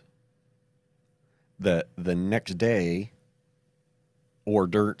wind. The next day or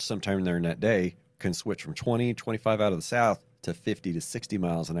dirt sometime during that day can switch from 20, 25 out of the south to 50 to 60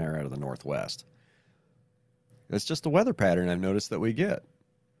 miles an hour out of the northwest. It's just the weather pattern I've noticed that we get.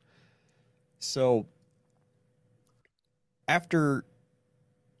 So after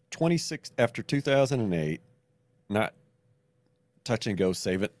 2008, not touch and go,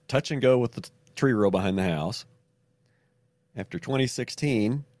 save it, touch and go with the tree row behind the house. After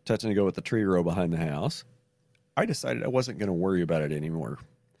 2016, touch and go with the tree row behind the house, I decided I wasn't going to worry about it anymore.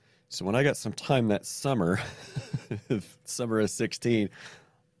 So when I got some time that summer, summer of 16,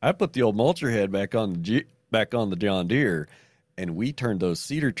 I put the old mulcher head back on the John Deere, and we turned those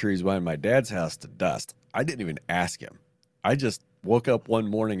cedar trees behind my dad's house to dust. I didn't even ask him. I just woke up one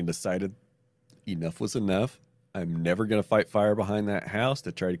morning and decided enough was enough. I'm never going to fight fire behind that house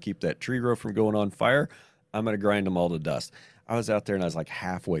to try to keep that tree row from going on fire. I'm going to grind them all to dust. I was out there and I was like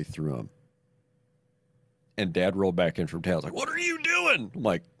halfway through them. And Dad rolled back in from town. I was like, "What are you doing?" I'm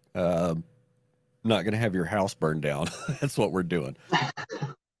like, not going to have your house burned down. That's what we're doing.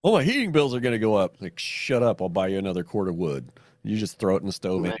 "Oh, my heating bills are going to go up." Like, shut up. I'll buy you another cord of wood. You just throw it in the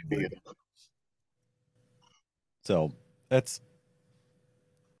stove anyway. So that's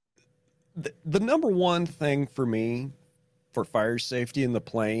the number one thing for me for fire safety in the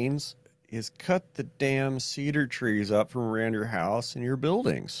plains is cut the damn cedar trees up from around your house and your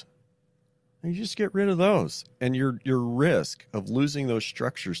buildings. And you just get rid of those, and your risk of losing those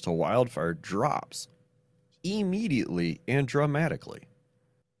structures to wildfire drops immediately and dramatically.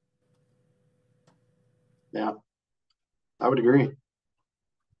 Yeah, I would agree.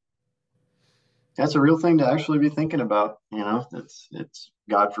 That's a real thing to actually be thinking about. It's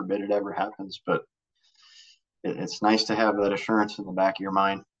God forbid it ever happens, but it's nice to have that assurance in the back of your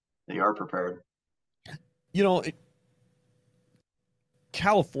mind that you are prepared.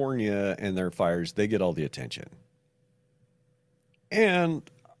 California and their fires, they get all the attention. And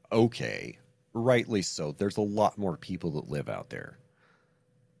okay, rightly so. There's a lot more people that live out there.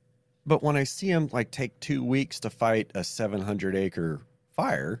 But when I see them like take 2 weeks to fight a 700-acre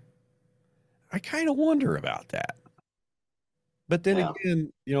fire, I kind of wonder about that. But then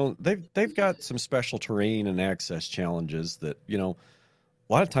again, they've got some special terrain and access challenges that, a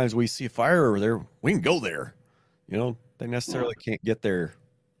lot of times we see a fire over there, we can go there. They necessarily can't get there.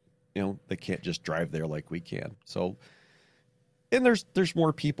 They can't just drive there like we can. So, and there's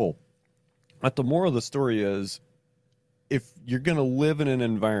more people. But the moral of the story is, if you're going to live in an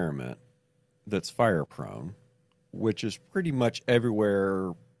environment that's fire prone, which is pretty much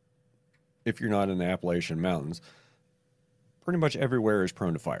everywhere, if you're not in the Appalachian Mountains, pretty much everywhere is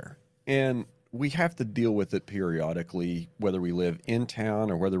prone to fire. And we have to deal with it periodically, whether we live in town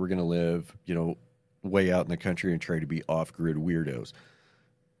or whether we're going to live, way out in the country and try to be off-grid weirdos.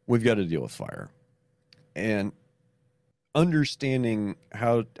 We've got to deal with fire. And understanding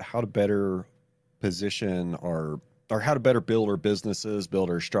how to better position or how to better build our businesses,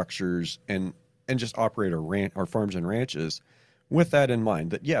 build our structures, and just operate our farms and ranches with that in mind,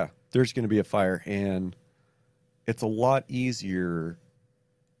 that, yeah, there's going to be a fire, and it's a lot easier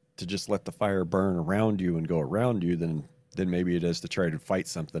to just let the fire burn around you and go around you than maybe it is to try to fight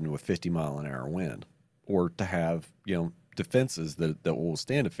something with 50-mile-an-hour wind, or to have, defenses that will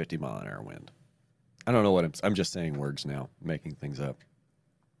stand a 50-mile-an-hour wind. I don't know what I'm just saying words now, making things up.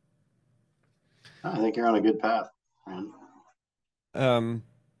 I think you're on a good path, man.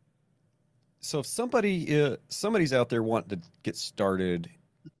 So if somebody's out there wanting to get started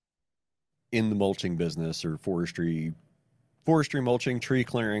in the mulching business or forestry mulching, tree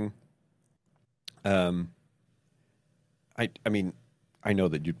clearing, I know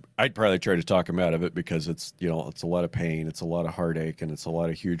that I'd probably try to talk them out of it, because it's a lot of pain, it's a lot of heartache, and it's a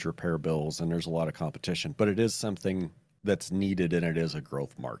lot of huge repair bills, and there's a lot of competition, but it is something that's needed, and it is a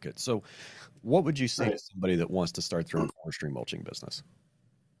growth market. So what would you say to somebody that wants to start their own forestry mulching business?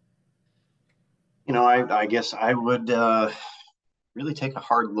 I guess I would really take a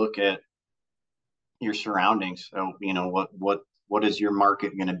hard look at your surroundings. So, what is your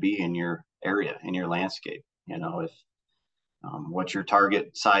market going to be in your area, in your landscape? If what's your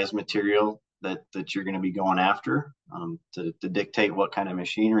target size material that you're going to be going after, to dictate what kind of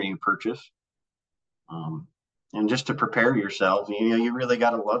machinery you purchase, and just to prepare yourself. You really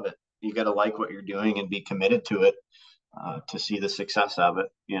got to love it. You got to like what you're doing and be committed to it, to see the success of it.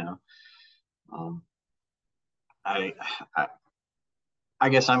 I, I I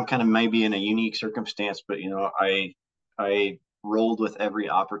guess I'm kind of maybe in a unique circumstance, but I rolled with every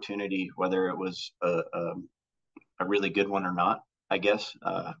opportunity, whether it was a really good one or not. I guess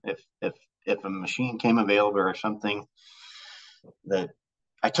if a machine came available or something that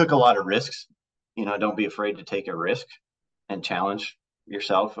I took a lot of risks, don't be afraid to take a risk and challenge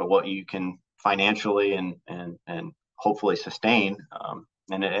yourself of what you can financially and hopefully sustain.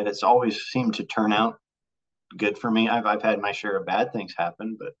 And it's always seemed to turn out good for me. I've had my share of bad things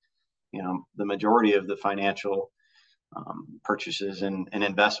happen, but the majority of the financial purchases and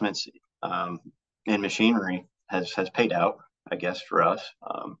investments in machinery has paid out, I guess, for us.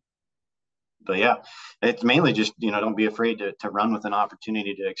 But yeah, it's mainly just don't be afraid to run with an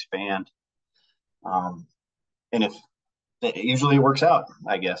opportunity to expand. And if it usually works out,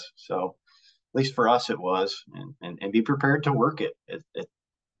 I guess. So at least for us, it was, and be prepared to work it.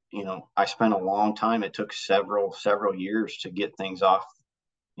 I spent a long time. It took several years to get things off.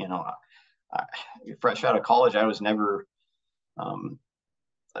 You know, I, Fresh out of college, I was never um,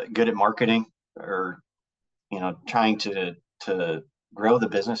 good at marketing or trying to grow the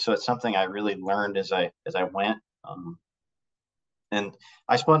business. So it's something I really learned as I went. And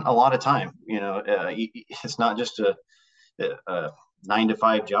I spent a lot of time. It's not just a 9 to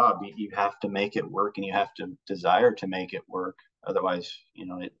 5 job. You have to make it work, and you have to desire to make it work. Otherwise,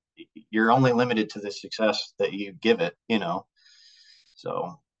 you're only limited to the success that you give it.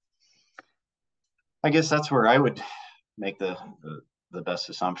 So I guess that's where I would make the best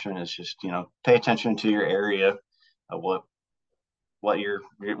assumption is just pay attention to your area, what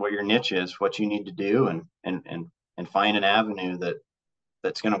your niche is, what you need to do, and find an avenue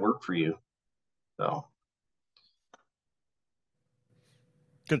that's going to work for you. So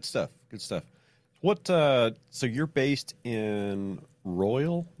Good stuff. Good stuff. What? So you're based in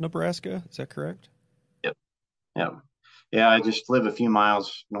Royal, Nebraska? Is that correct? yep, yeah, yeah. I just live a few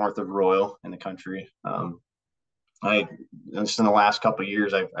miles north of Royal in the country. I Just in the last couple of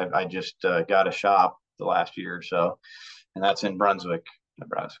years, I just got a shop the last year or so, and that's in Brunswick,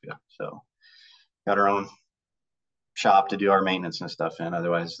 Nebraska. So got our own shop to do our maintenance and stuff in.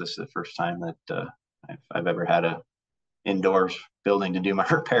 Otherwise, this is the first time that I've ever had a indoors building to do my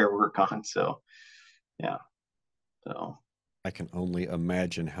repair work on. So yeah, so I can only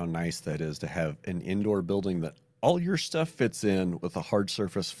imagine how nice that is to have an indoor building that all your stuff fits in with a hard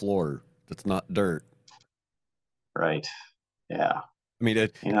surface floor that's not dirt. right, yeah, I mean,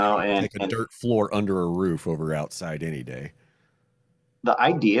 I'll and take a dirt floor under a roof over outside any day. the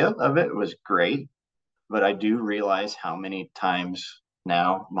idea of it was great, but I do realize how many times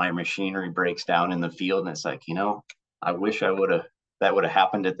now my machinery breaks down in the field, and it's like, I wish that would have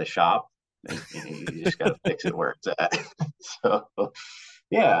happened at the shop. And, you just got to fix it where it's at. So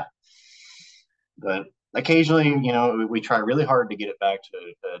yeah, but occasionally, we try really hard to get it back to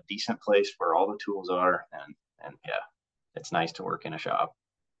a decent place where all the tools are, and yeah, it's nice to work in a shop,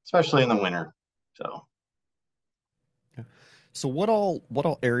 especially in the winter. So So what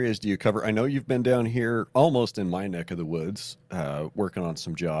all areas do you cover? I know you've been down here almost in my neck of the woods, working on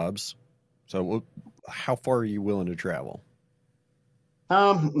some jobs. So how far are you willing to travel?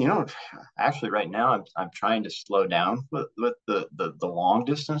 Um, you know, actually, right now I'm trying to slow down with the long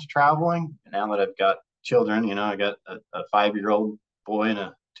distance traveling. Now that I've got children, I got a 5-year-old boy and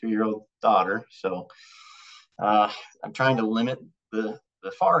a 2-year-old daughter, so I'm trying to limit the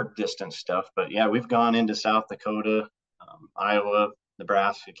far distance stuff. But yeah, we've gone into South Dakota, Iowa,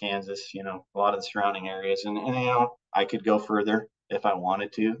 Nebraska, Kansas. A lot of the surrounding areas, and I could go further if I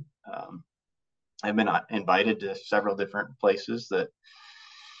wanted to. I've been invited to several different places that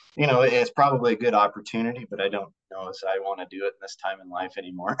it's probably a good opportunity, but I don't know if I want to do it in this time in life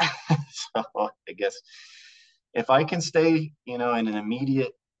anymore. So I guess if I can stay, in an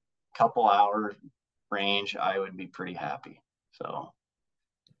immediate couple hour range, I would be pretty happy. So,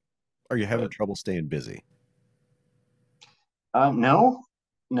 Are you having but trouble staying busy? no,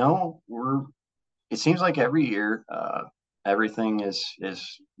 no, it seems like every year, everything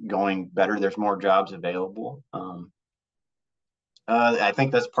is going better. There's more jobs available. I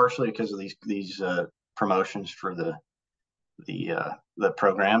think that's partially because of these promotions for the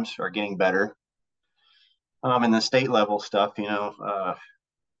programs are getting better. And the state level stuff,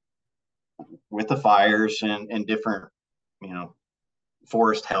 with the fires and different, you know,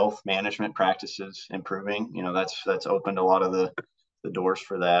 forest health management practices improving, that's opened a lot of the doors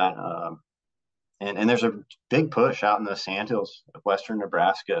for that. And there's a big push out in the sandhills of western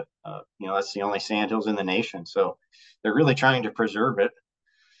Nebraska. That's the only sandhills in the nation, so they're really trying to preserve it.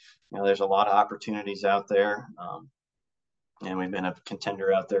 There's a lot of opportunities out there, and we've been a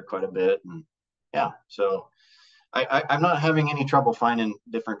contender out there quite a bit. And yeah, so I'm not having any trouble finding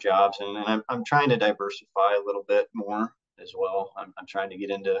different jobs, and I'm trying to diversify a little bit more as well. I'm trying to get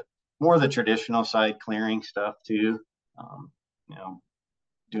into more of the traditional side, clearing stuff too. Um, you know,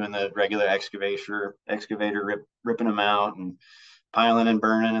 doing the regular excavator ripping them out and piling and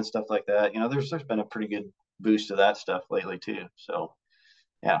burning and stuff like that. There's been a pretty good boost of that stuff lately too. So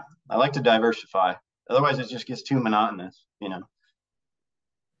yeah, I like to diversify. Otherwise, it just gets too monotonous.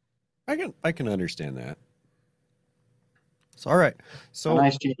 I can understand that. So, all right. A So,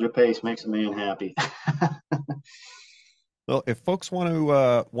 nice change of pace makes a man happy. well, if folks want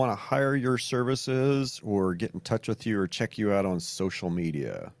to hire your services or get in touch with you or check you out on social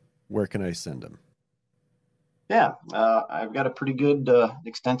media, where can I send them? Yeah, I've got a pretty good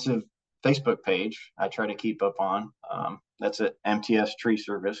extensive Facebook page I try to keep up on. That's at MTS Tree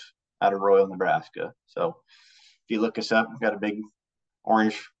Service out of Royal, Nebraska. So if you look us up, we've got a big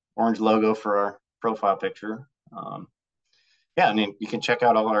orange logo for our profile picture. Yeah, I mean, you can check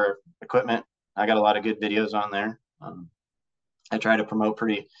out all our equipment. I got a lot of good videos on there. I try to promote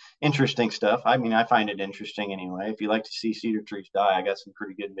pretty interesting stuff. I mean, I find it interesting anyway. If you like to see cedar trees die, I got some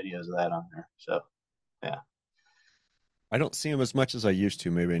pretty good videos of that on there. So yeah. I don't see them as much as I used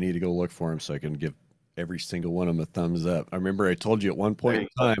to. Maybe I need to go look for them so I can give every single one of them a thumbs up. I remember I told you at one point in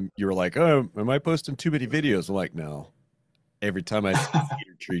time, you were like, "Oh, am I posting too many videos?" I'm like, "No." Every time I see a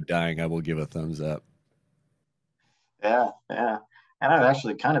cedar tree dying, I will give a thumbs up. Yeah, yeah. And I've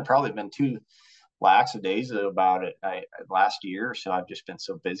actually kind of probably been too lackadaisical about it. I last year or so I've just been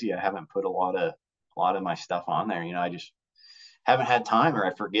so busy. I haven't put a lot of my stuff on there. I just haven't had time, or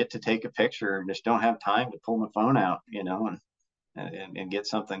I forget to take a picture, and just don't have time to pull my phone out, and get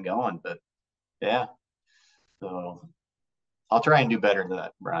something going. But yeah, so I'll try and do better than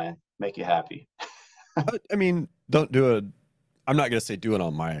that, Brian. Make you happy. I mean, don't do it. I'm not going to say do it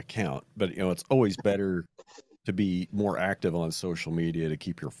on my account, but it's always better to be more active on social media to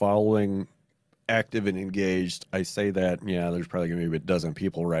keep your following active and engaged. I say that, yeah, there's probably going to be a dozen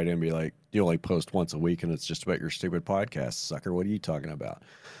people write in and be like, you only post once a week and it's just about your stupid podcast, sucker. What are you talking about?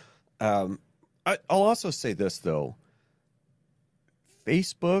 I'll also say this, though.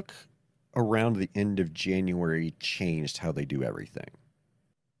 Facebook around the end of January changed how they do everything.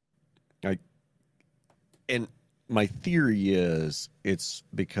 I, and my theory is it's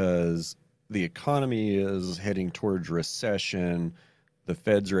because the economy is heading towards recession. The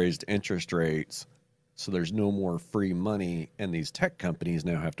Fed's raised interest rates, so there's no more free money, and these tech companies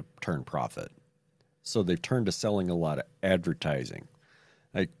now have to turn profit. So they've turned to selling a lot of advertising.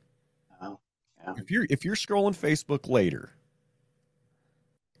 Like, Oh, yeah. if you're scrolling Facebook later,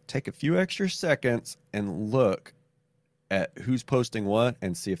 take a few extra seconds and look at who's posting what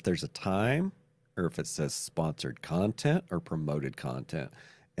and see if there's a time or if it says sponsored content or promoted content.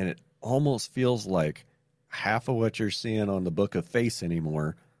 And it almost feels like half of what you're seeing on the Book of Face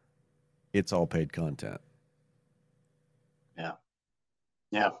anymore, it's all paid content. Yeah.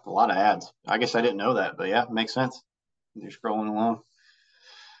 Yeah. A lot of ads. I guess I didn't know that, but yeah, it makes sense. You're scrolling along.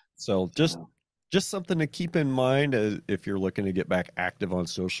 So So, just something to keep in mind if you're looking to get back active on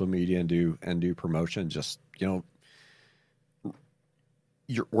social media and do promotion. Just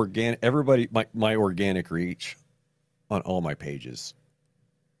your organic, everybody, my organic reach on all my pages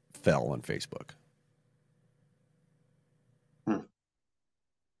fell on Facebook. hmm.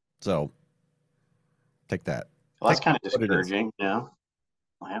 So take that. Well, that's Take kind of what it is. discouraging. Yeah.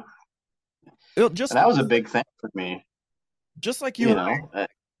 Just And that was a big thing for me. just like you You and know, I,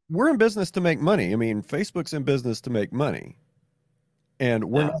 we're in business to make money. I mean, Facebook's in business to make money, and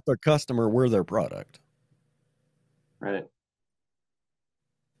we're yeah, not their customer; we're their product. right.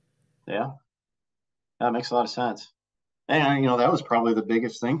 Yeah, that makes a lot of sense. And that was probably the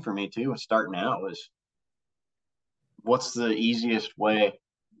biggest thing for me too. Starting out was what's the easiest way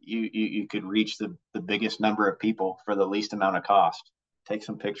you could reach the biggest number of people for the least amount of cost. Take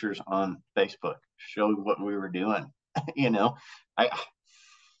some pictures on Facebook, show what we were doing. you know, I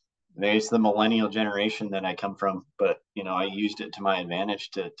maybe it's the millennial generation that I come from, but I used it to my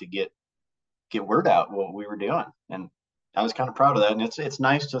advantage to get word out what we were doing, and I was kind of proud of that. And it's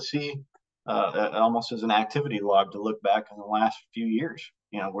nice to see, almost as an activity log to look back in the last few years,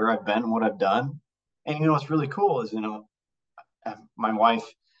 where I've been, what I've done. And what's really cool is my wife,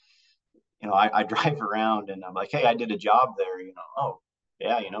 I drive around and I'm like, hey, I did a job there. Oh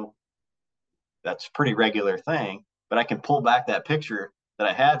yeah, that's a pretty regular thing, but I can pull back that picture that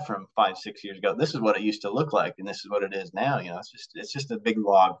I had from 5, 6 years ago. This is what it used to look like, and this is what it is now. It's just a big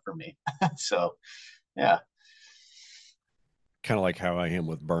log for me. So yeah. Kind of like how I am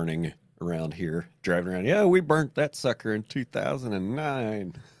with burning around here, driving around. Yeah, we burnt that sucker in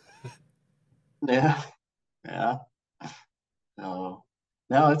 2009. Yeah. Yeah. So,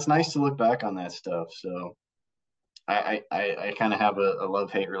 no, it's nice to look back on that stuff. So I kind of have a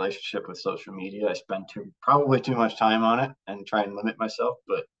love-hate relationship with social media. I spend probably too much time on it and try and limit myself,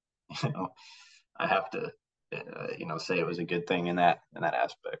 but you know, I have to, say it was a good thing in that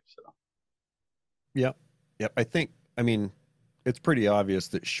aspect. So Yep. Yep. I mean, it's pretty obvious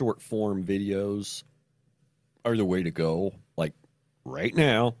that short form videos are the way to go. Like right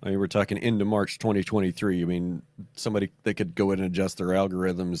now, I mean, we're talking into March 2023. I mean, they could go in and adjust their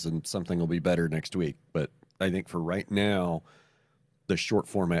algorithms and something will be better next week. But I think for right now, the short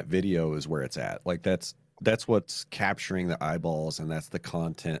format video is where it's at. Like that's what's capturing the eyeballs, and that's the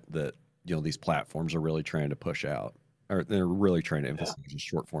content that these platforms are really trying to push out, or they're really trying to yeah, emphasize in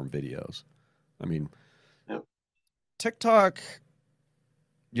short form videos. I mean, yep. TikTok,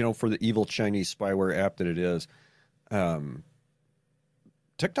 for the evil Chinese spyware app that it is, um,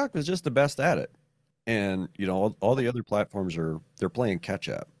 TikTok was just the best at it, and all the other platforms they're playing catch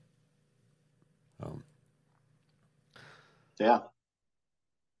up. Um, Yeah.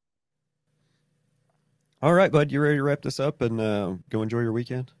 all right, bud, you ready to wrap this up and go enjoy your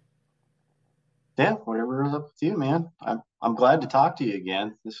weekend? Yeah, whatever is up with you, man. I'm glad to talk to you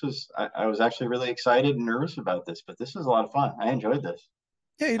again. I was actually really excited and nervous about this, but this was a lot of fun. I enjoyed this.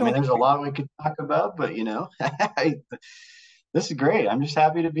 Yeah, you I mean, don't. there's a lot we could talk about, but this is great. I'm just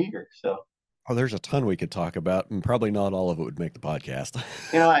happy to be here. So, Oh, there's a ton we could talk about, and probably not all of it would make the podcast.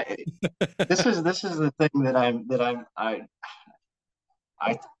 you know, I this is the thing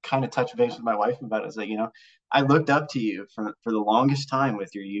I kind of touch base with my wife about is that, I looked up to you for the longest time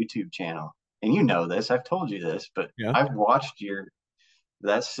with your YouTube channel. And you know this, I've told you this, but Yeah. I've watched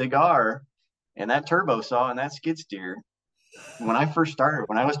that cigar and that turbo saw and that skid steer. When I first started,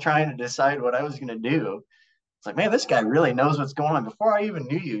 when I was trying to decide what I was going to do, it's like, man, this guy really knows what's going on. Before I even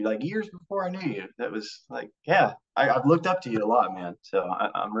knew you, like years before I knew you, that was like, yeah, I've looked up to you a lot, man. So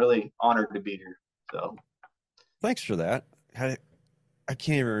I'm really honored to be here. So Thanks for that. I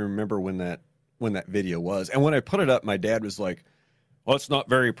can't even remember when that video was. And when I put it up, my dad was like, "Well, it's not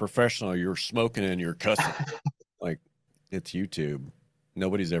very professional. You're smoking and you're cussing." Like, it's YouTube.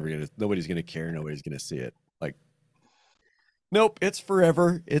 Nobody's gonna care. Nobody's gonna see it. Like, nope, it's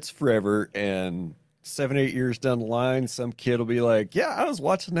forever. It's forever. And 7, 8 years down the line, some kid will be like, "Yeah, I was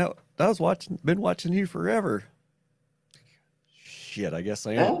watching that. Been watching you forever." Shit, I guess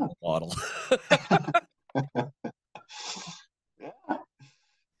I am a yeah, role model. yeah.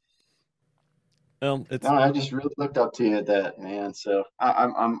 No, It's I just really looked up to you at that, man. So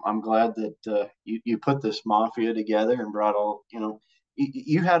I'm glad that you put this mafia together and brought all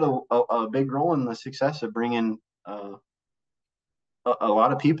you had a big role in the success of bringing uh, a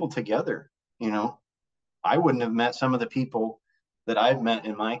lot of people together. You know, I wouldn't have met some of the people that I've met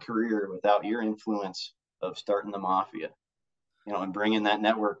in my career without your influence of starting the mafia. And bringing that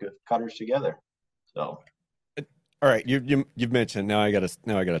network of cutters together. So all right. You've mentioned now I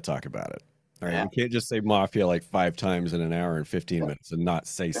gotta talk about it. All right, yeah, we can't just say mafia like 5 times in an hour and 15 yeah, minutes and not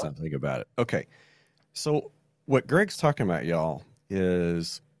say yeah. something about it. Okay, so what Greg's talking about, y'all,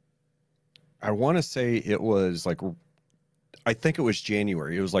 is I want to say it was like I think it was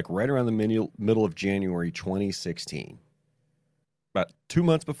January. It was like right around the middle of January 2016, about 2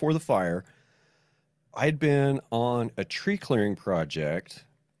 months before the fire. I'd been on a tree clearing project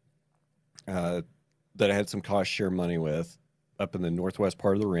uh, that I had some cost share money with up in the northwest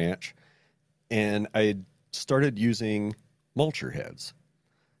part of the ranch, and I had started using mulcher heads.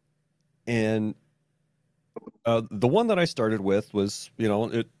 And the one that I started with was,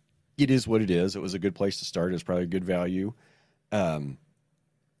 it is what it is. It was a good place to start. It was probably a good value. Um,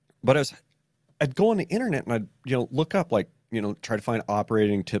 but I'd go on the internet and I'd, look up like, try to find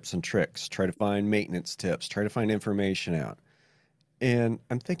operating tips and tricks, try to find maintenance tips, try to find information out. And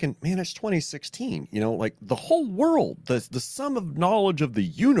I'm thinking, man, it's 2016. Like the whole world, the sum of knowledge of the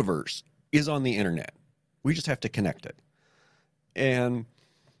universe is on the internet. We just have to connect it. And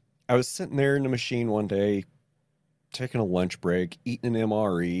I was sitting there in the machine one day, taking a lunch break, eating an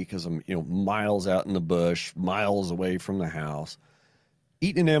MRE because I'm, miles out in the bush, miles away from the house,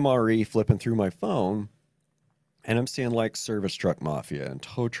 eating an MRE, flipping through my phone, and I'm seeing like service truck mafia and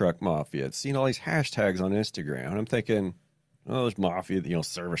tow truck mafia, seeing all these hashtags on Instagram. And I'm thinking, oh, there's mafia,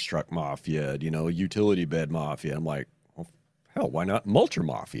 service truck mafia, utility bed mafia. I'm like, well, hell, why not mulcher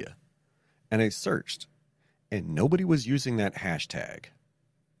mafia? And I searched, and nobody was using that hashtag.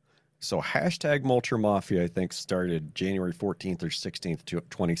 So hashtag Mulcher Mafia, I think, started January 14th or 16th,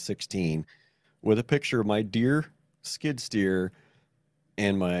 2016, with a picture of my deer skid steer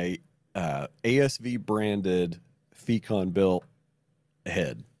and my ASV branded Fecon built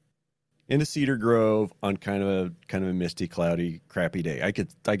head. into Cedar Grove on kind of a misty, cloudy, crappy day. I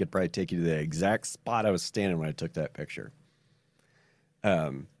could probably take you to the exact spot I was standing when I took that picture.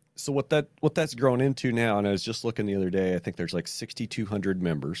 So what that's grown into now, and I was just looking the other day, I think there's like 6,200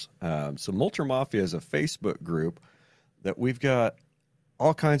 members. So Mulcher Mafia is a Facebook group that we've got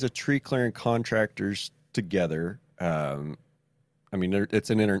all kinds of tree clearing contractors together. I mean,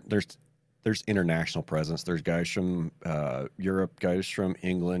 there's international presence. There's guys from Europe, guys from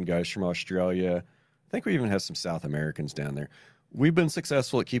England, guys from Australia. I think we even have some South Americans down there. We've been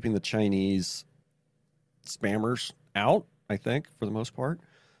successful at keeping the Chinese spammers out, I think, for the most part.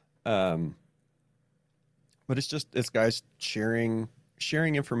 But it's guys sharing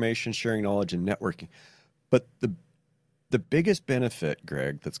information, sharing knowledge, and networking. But the biggest benefit,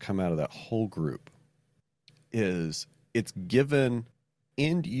 Greg, that's come out of that whole group is it's given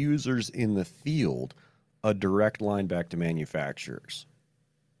end users in the field a direct line back to manufacturers.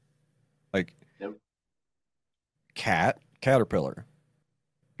 Like Yep. Caterpillar.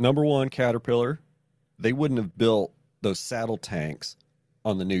 Number one, Caterpillar, they wouldn't have built those saddle tanks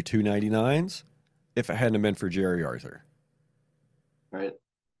on the new 299s if it hadn't been for Jerry Arthur. Right.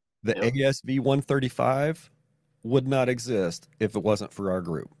 The Yep. ASV 135 would not exist if it wasn't for our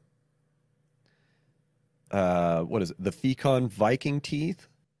group. What is it? The Fecon Viking teeth.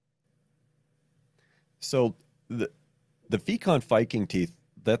 So the Fecon Viking teeth,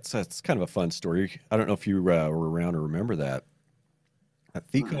 that's kind of a fun story. I don't know if you were around or remember that.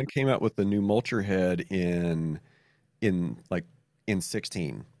 Fecon came out with the new mulcher head in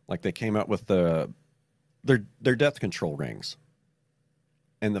 16. Like they came out with their depth control rings.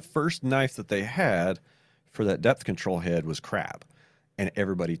 And the first knife that they had for that depth control head was crap. And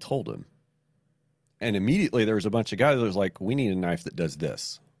everybody told him. And immediately there was a bunch of guys that was like, we need a knife that does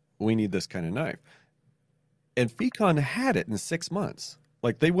this. We need this kind of knife. And Fecon had it in 6 months.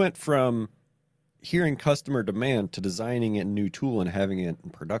 Like they went from hearing customer demand to designing a new tool and having it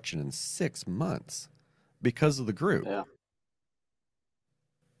in production in 6 months because of the group. Yeah.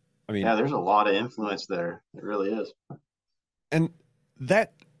 I mean, Yeah, there's a lot of influence there. It really is. And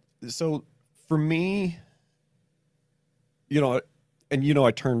so for me, I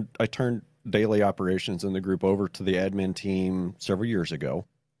turned daily operations in the group over to the admin team several years ago,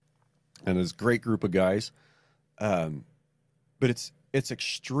 and it's a great group of guys. But it's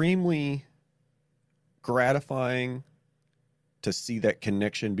extremely gratifying to see that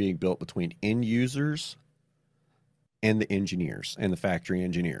connection being built between end users and the engineers and the factory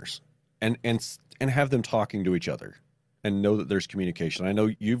engineers, and have them talking to each other and know that there's communication. I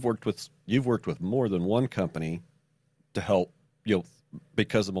know you've worked with more than one company to help,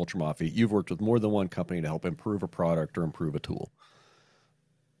 because of Mulcher Mafia, you've worked with more than one company to help improve a product or improve a tool.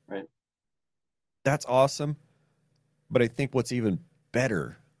 Right. That's awesome. But I think what's even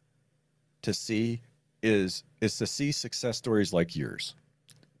better to see is to see success stories like yours,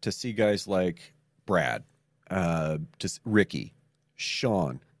 to see guys like Brad, just Ricky,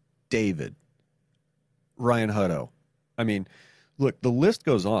 Sean, David, Ryan Hutto. I mean, look, the list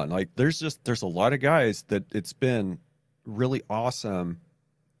goes on. Like there's a lot of guys that it's been really awesome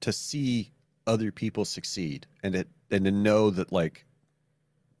to see other people succeed and to know that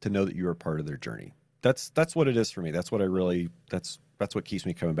you are part of their journey. That's what it is for me. That's what that's what keeps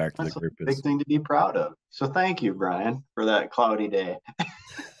me coming back to That's the group. a big thing to be proud of. So thank you, Brian, for that cloudy day.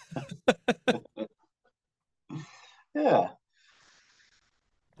 Yeah.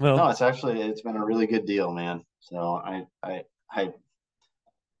 Well, No, it's been a really good deal, man. So I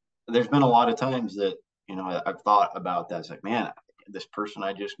there's been a lot of times that, I've thought about that. It's like, man, this person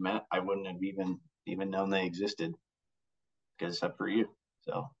I just met, I wouldn't have even known they existed except for you.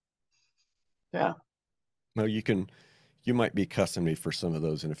 So yeah. no, you might be cussing me for some of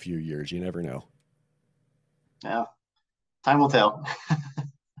those in a few years. You never know. Yeah. Time will tell.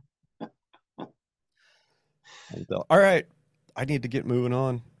 All right. I need to get moving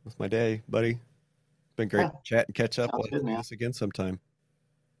on with my day, buddy. It's been great Yeah. chat and catch up. Sounds Let's good, do man. this again sometime.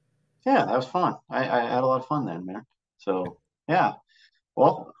 Yeah, that was fun. I had a lot of fun then, man. So yeah.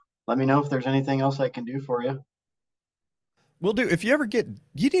 Well, let me know if there's anything else I can do for you. We'll do. If you ever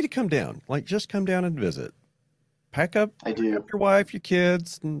you need to come down. Like, just come down and visit. Pack up your wife, your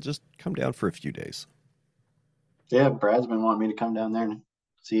kids, and just come down for a few days. Yeah, Brad's been wanting me to come down there and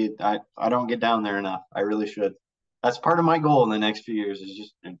see. I don't get down there enough. I really should. That's part of my goal in the next few years, is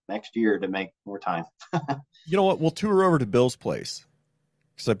just next year to make more time. You know what? We'll tour over to Bill's place,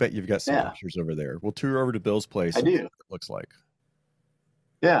 because I bet you've got some Yeah. pictures over there. We'll tour over to Bill's place. I and see do. what it looks like.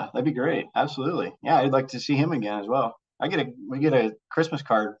 Yeah, that'd be great. Absolutely. Yeah, I'd like to see him again as well. We get a Christmas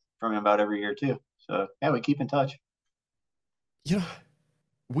card from him about every year too. So yeah, we keep in touch. You know,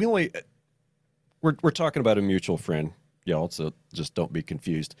 we only We're talking about a mutual friend, y'all. So just don't be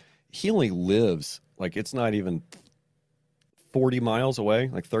confused. He only lives like it's not even 40 miles away,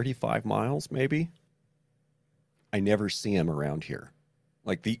 like 35 miles maybe. I never see him around here.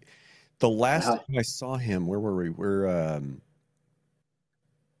 Like the last Uh, time I saw him, where were we?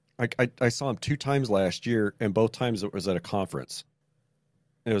 I saw him 2 times last year, and both times it was at a conference.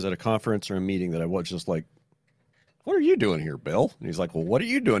 It was at a conference or a meeting that I was just like, "What are you doing here, Bill?" And he's like, "Well, what are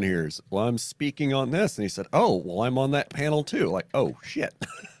you doing here?" Well, I'm speaking on this. And he said, "Oh, well, I'm on that panel too." Like, oh shit.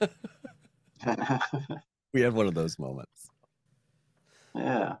 We had one of those moments.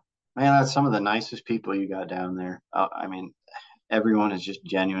 Yeah, man, that's some of the nicest people you got down there. I mean, everyone is just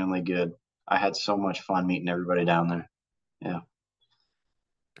genuinely good. I had so much fun meeting everybody down there. Yeah.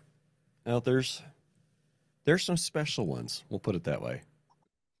 Now there's some special ones. We'll put it that way.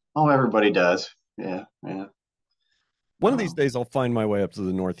 Oh, everybody does. Yeah, yeah. One of these days, I'll find my way up to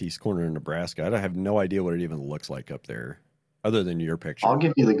the northeast corner of Nebraska. I have no idea what it even looks like up there, other than your picture. I'll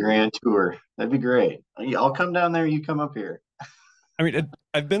give you the grand tour. That'd be great. I'll come down there. You come up here. I mean,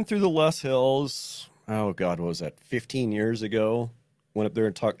 I've been through the Les Hills. Oh God, what was that? 15 years ago. Went up there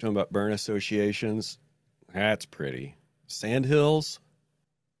and talked to him about burn associations. That's pretty. Sand Hills.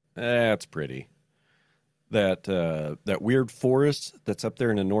 That's pretty. That weird forest that's up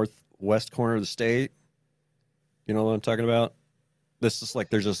there in the northwest corner of the state. You know what I'm talking about? This is like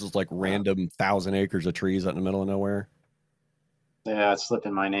there's just this like random 1,000 acres of trees out in the middle of nowhere. Yeah, it's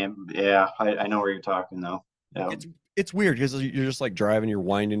slipping my name. Yeah, I know where you're talking though. Yeah. It's weird because you're just like driving, you're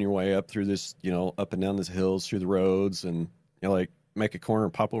winding your way up through this, up and down these hills through the roads, and like make a corner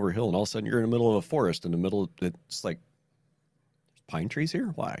and pop over a hill, and all of a sudden you're in the middle of a forest in the middle of it's like pine trees here.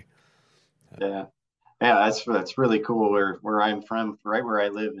 Why? Yeah. Yeah, that's really cool. Where I'm from, right where I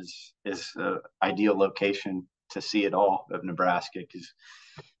live is a ideal location to see it all of Nebraska because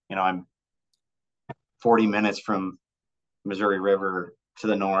I'm 40 minutes from Missouri River to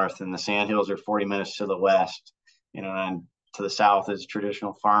the north, and the Sandhills are 40 minutes to the west. And to the south is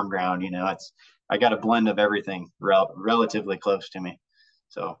traditional farm ground. I got a blend of everything relatively close to me.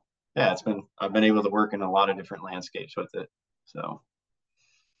 So yeah, I've been able to work in a lot of different landscapes with it. So.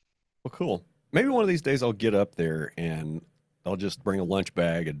 Well, cool. Maybe one of these days I'll get up there and I'll just bring a lunch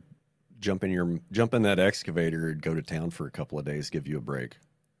bag and jump in that excavator and go to town for a couple of days, give you a break.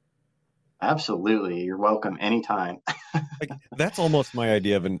 Absolutely. You're welcome anytime. Like, that's almost my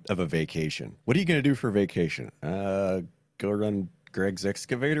idea of a vacation. What are you going to do for vacation? Go run Greg's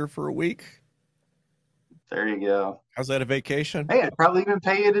excavator for a week? There you go. How's that a vacation? Hey, I'd probably even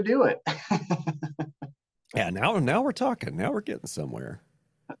pay you to do it. Yeah, now we're talking. Now we're getting somewhere.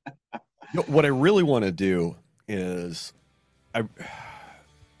 What I really want to do is,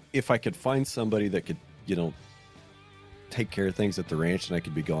 if I could find somebody that could, take care of things at the ranch and I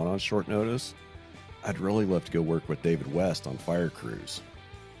could be gone on short notice, I'd really love to go work with David West on fire crews.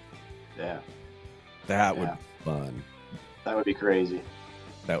 Yeah. That would be fun. That would be crazy.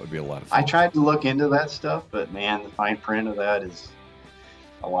 That would be a lot of fun. I tried to look into that stuff, but man, the fine print of that is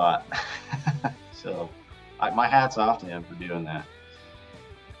a lot. So my hat's off to him for doing that.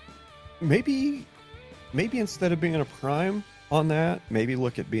 Maybe instead of being a prime on that, maybe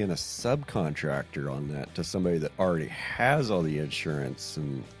look at being a subcontractor on that to somebody that already has all the insurance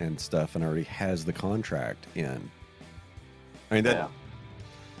and stuff and already has the contract in. I mean,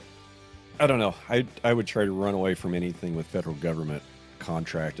 I don't know. I would try to run away from anything with federal government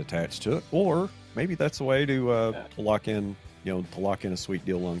contract attached to it, or maybe that's a way to lock in, to lock in a sweet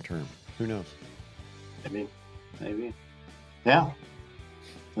deal long term. Who knows? Maybe. Yeah.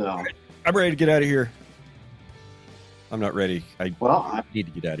 So. I'm ready to get out of here. I'm not ready. I need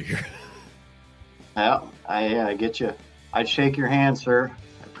to get out of here. Yeah, I get you. I'd shake your hand, sir.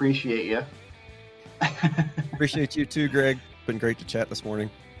 I appreciate you. Appreciate you too, Greg. Been great to chat this morning.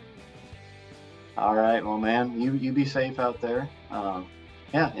 All right, well, man, you be safe out there.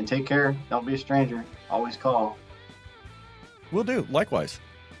 Yeah, and take care. Don't be a stranger. Always call. Will do. Likewise.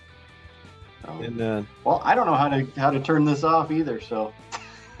 Well, I don't know how to turn this off either, so.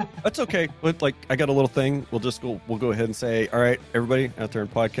 That's okay. Like, I got a little thing. We'll go ahead and say, all right, everybody out there in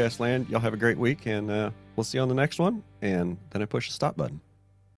podcast land, y'all have a great week, and we'll see you on the next one. And then I push the stop button.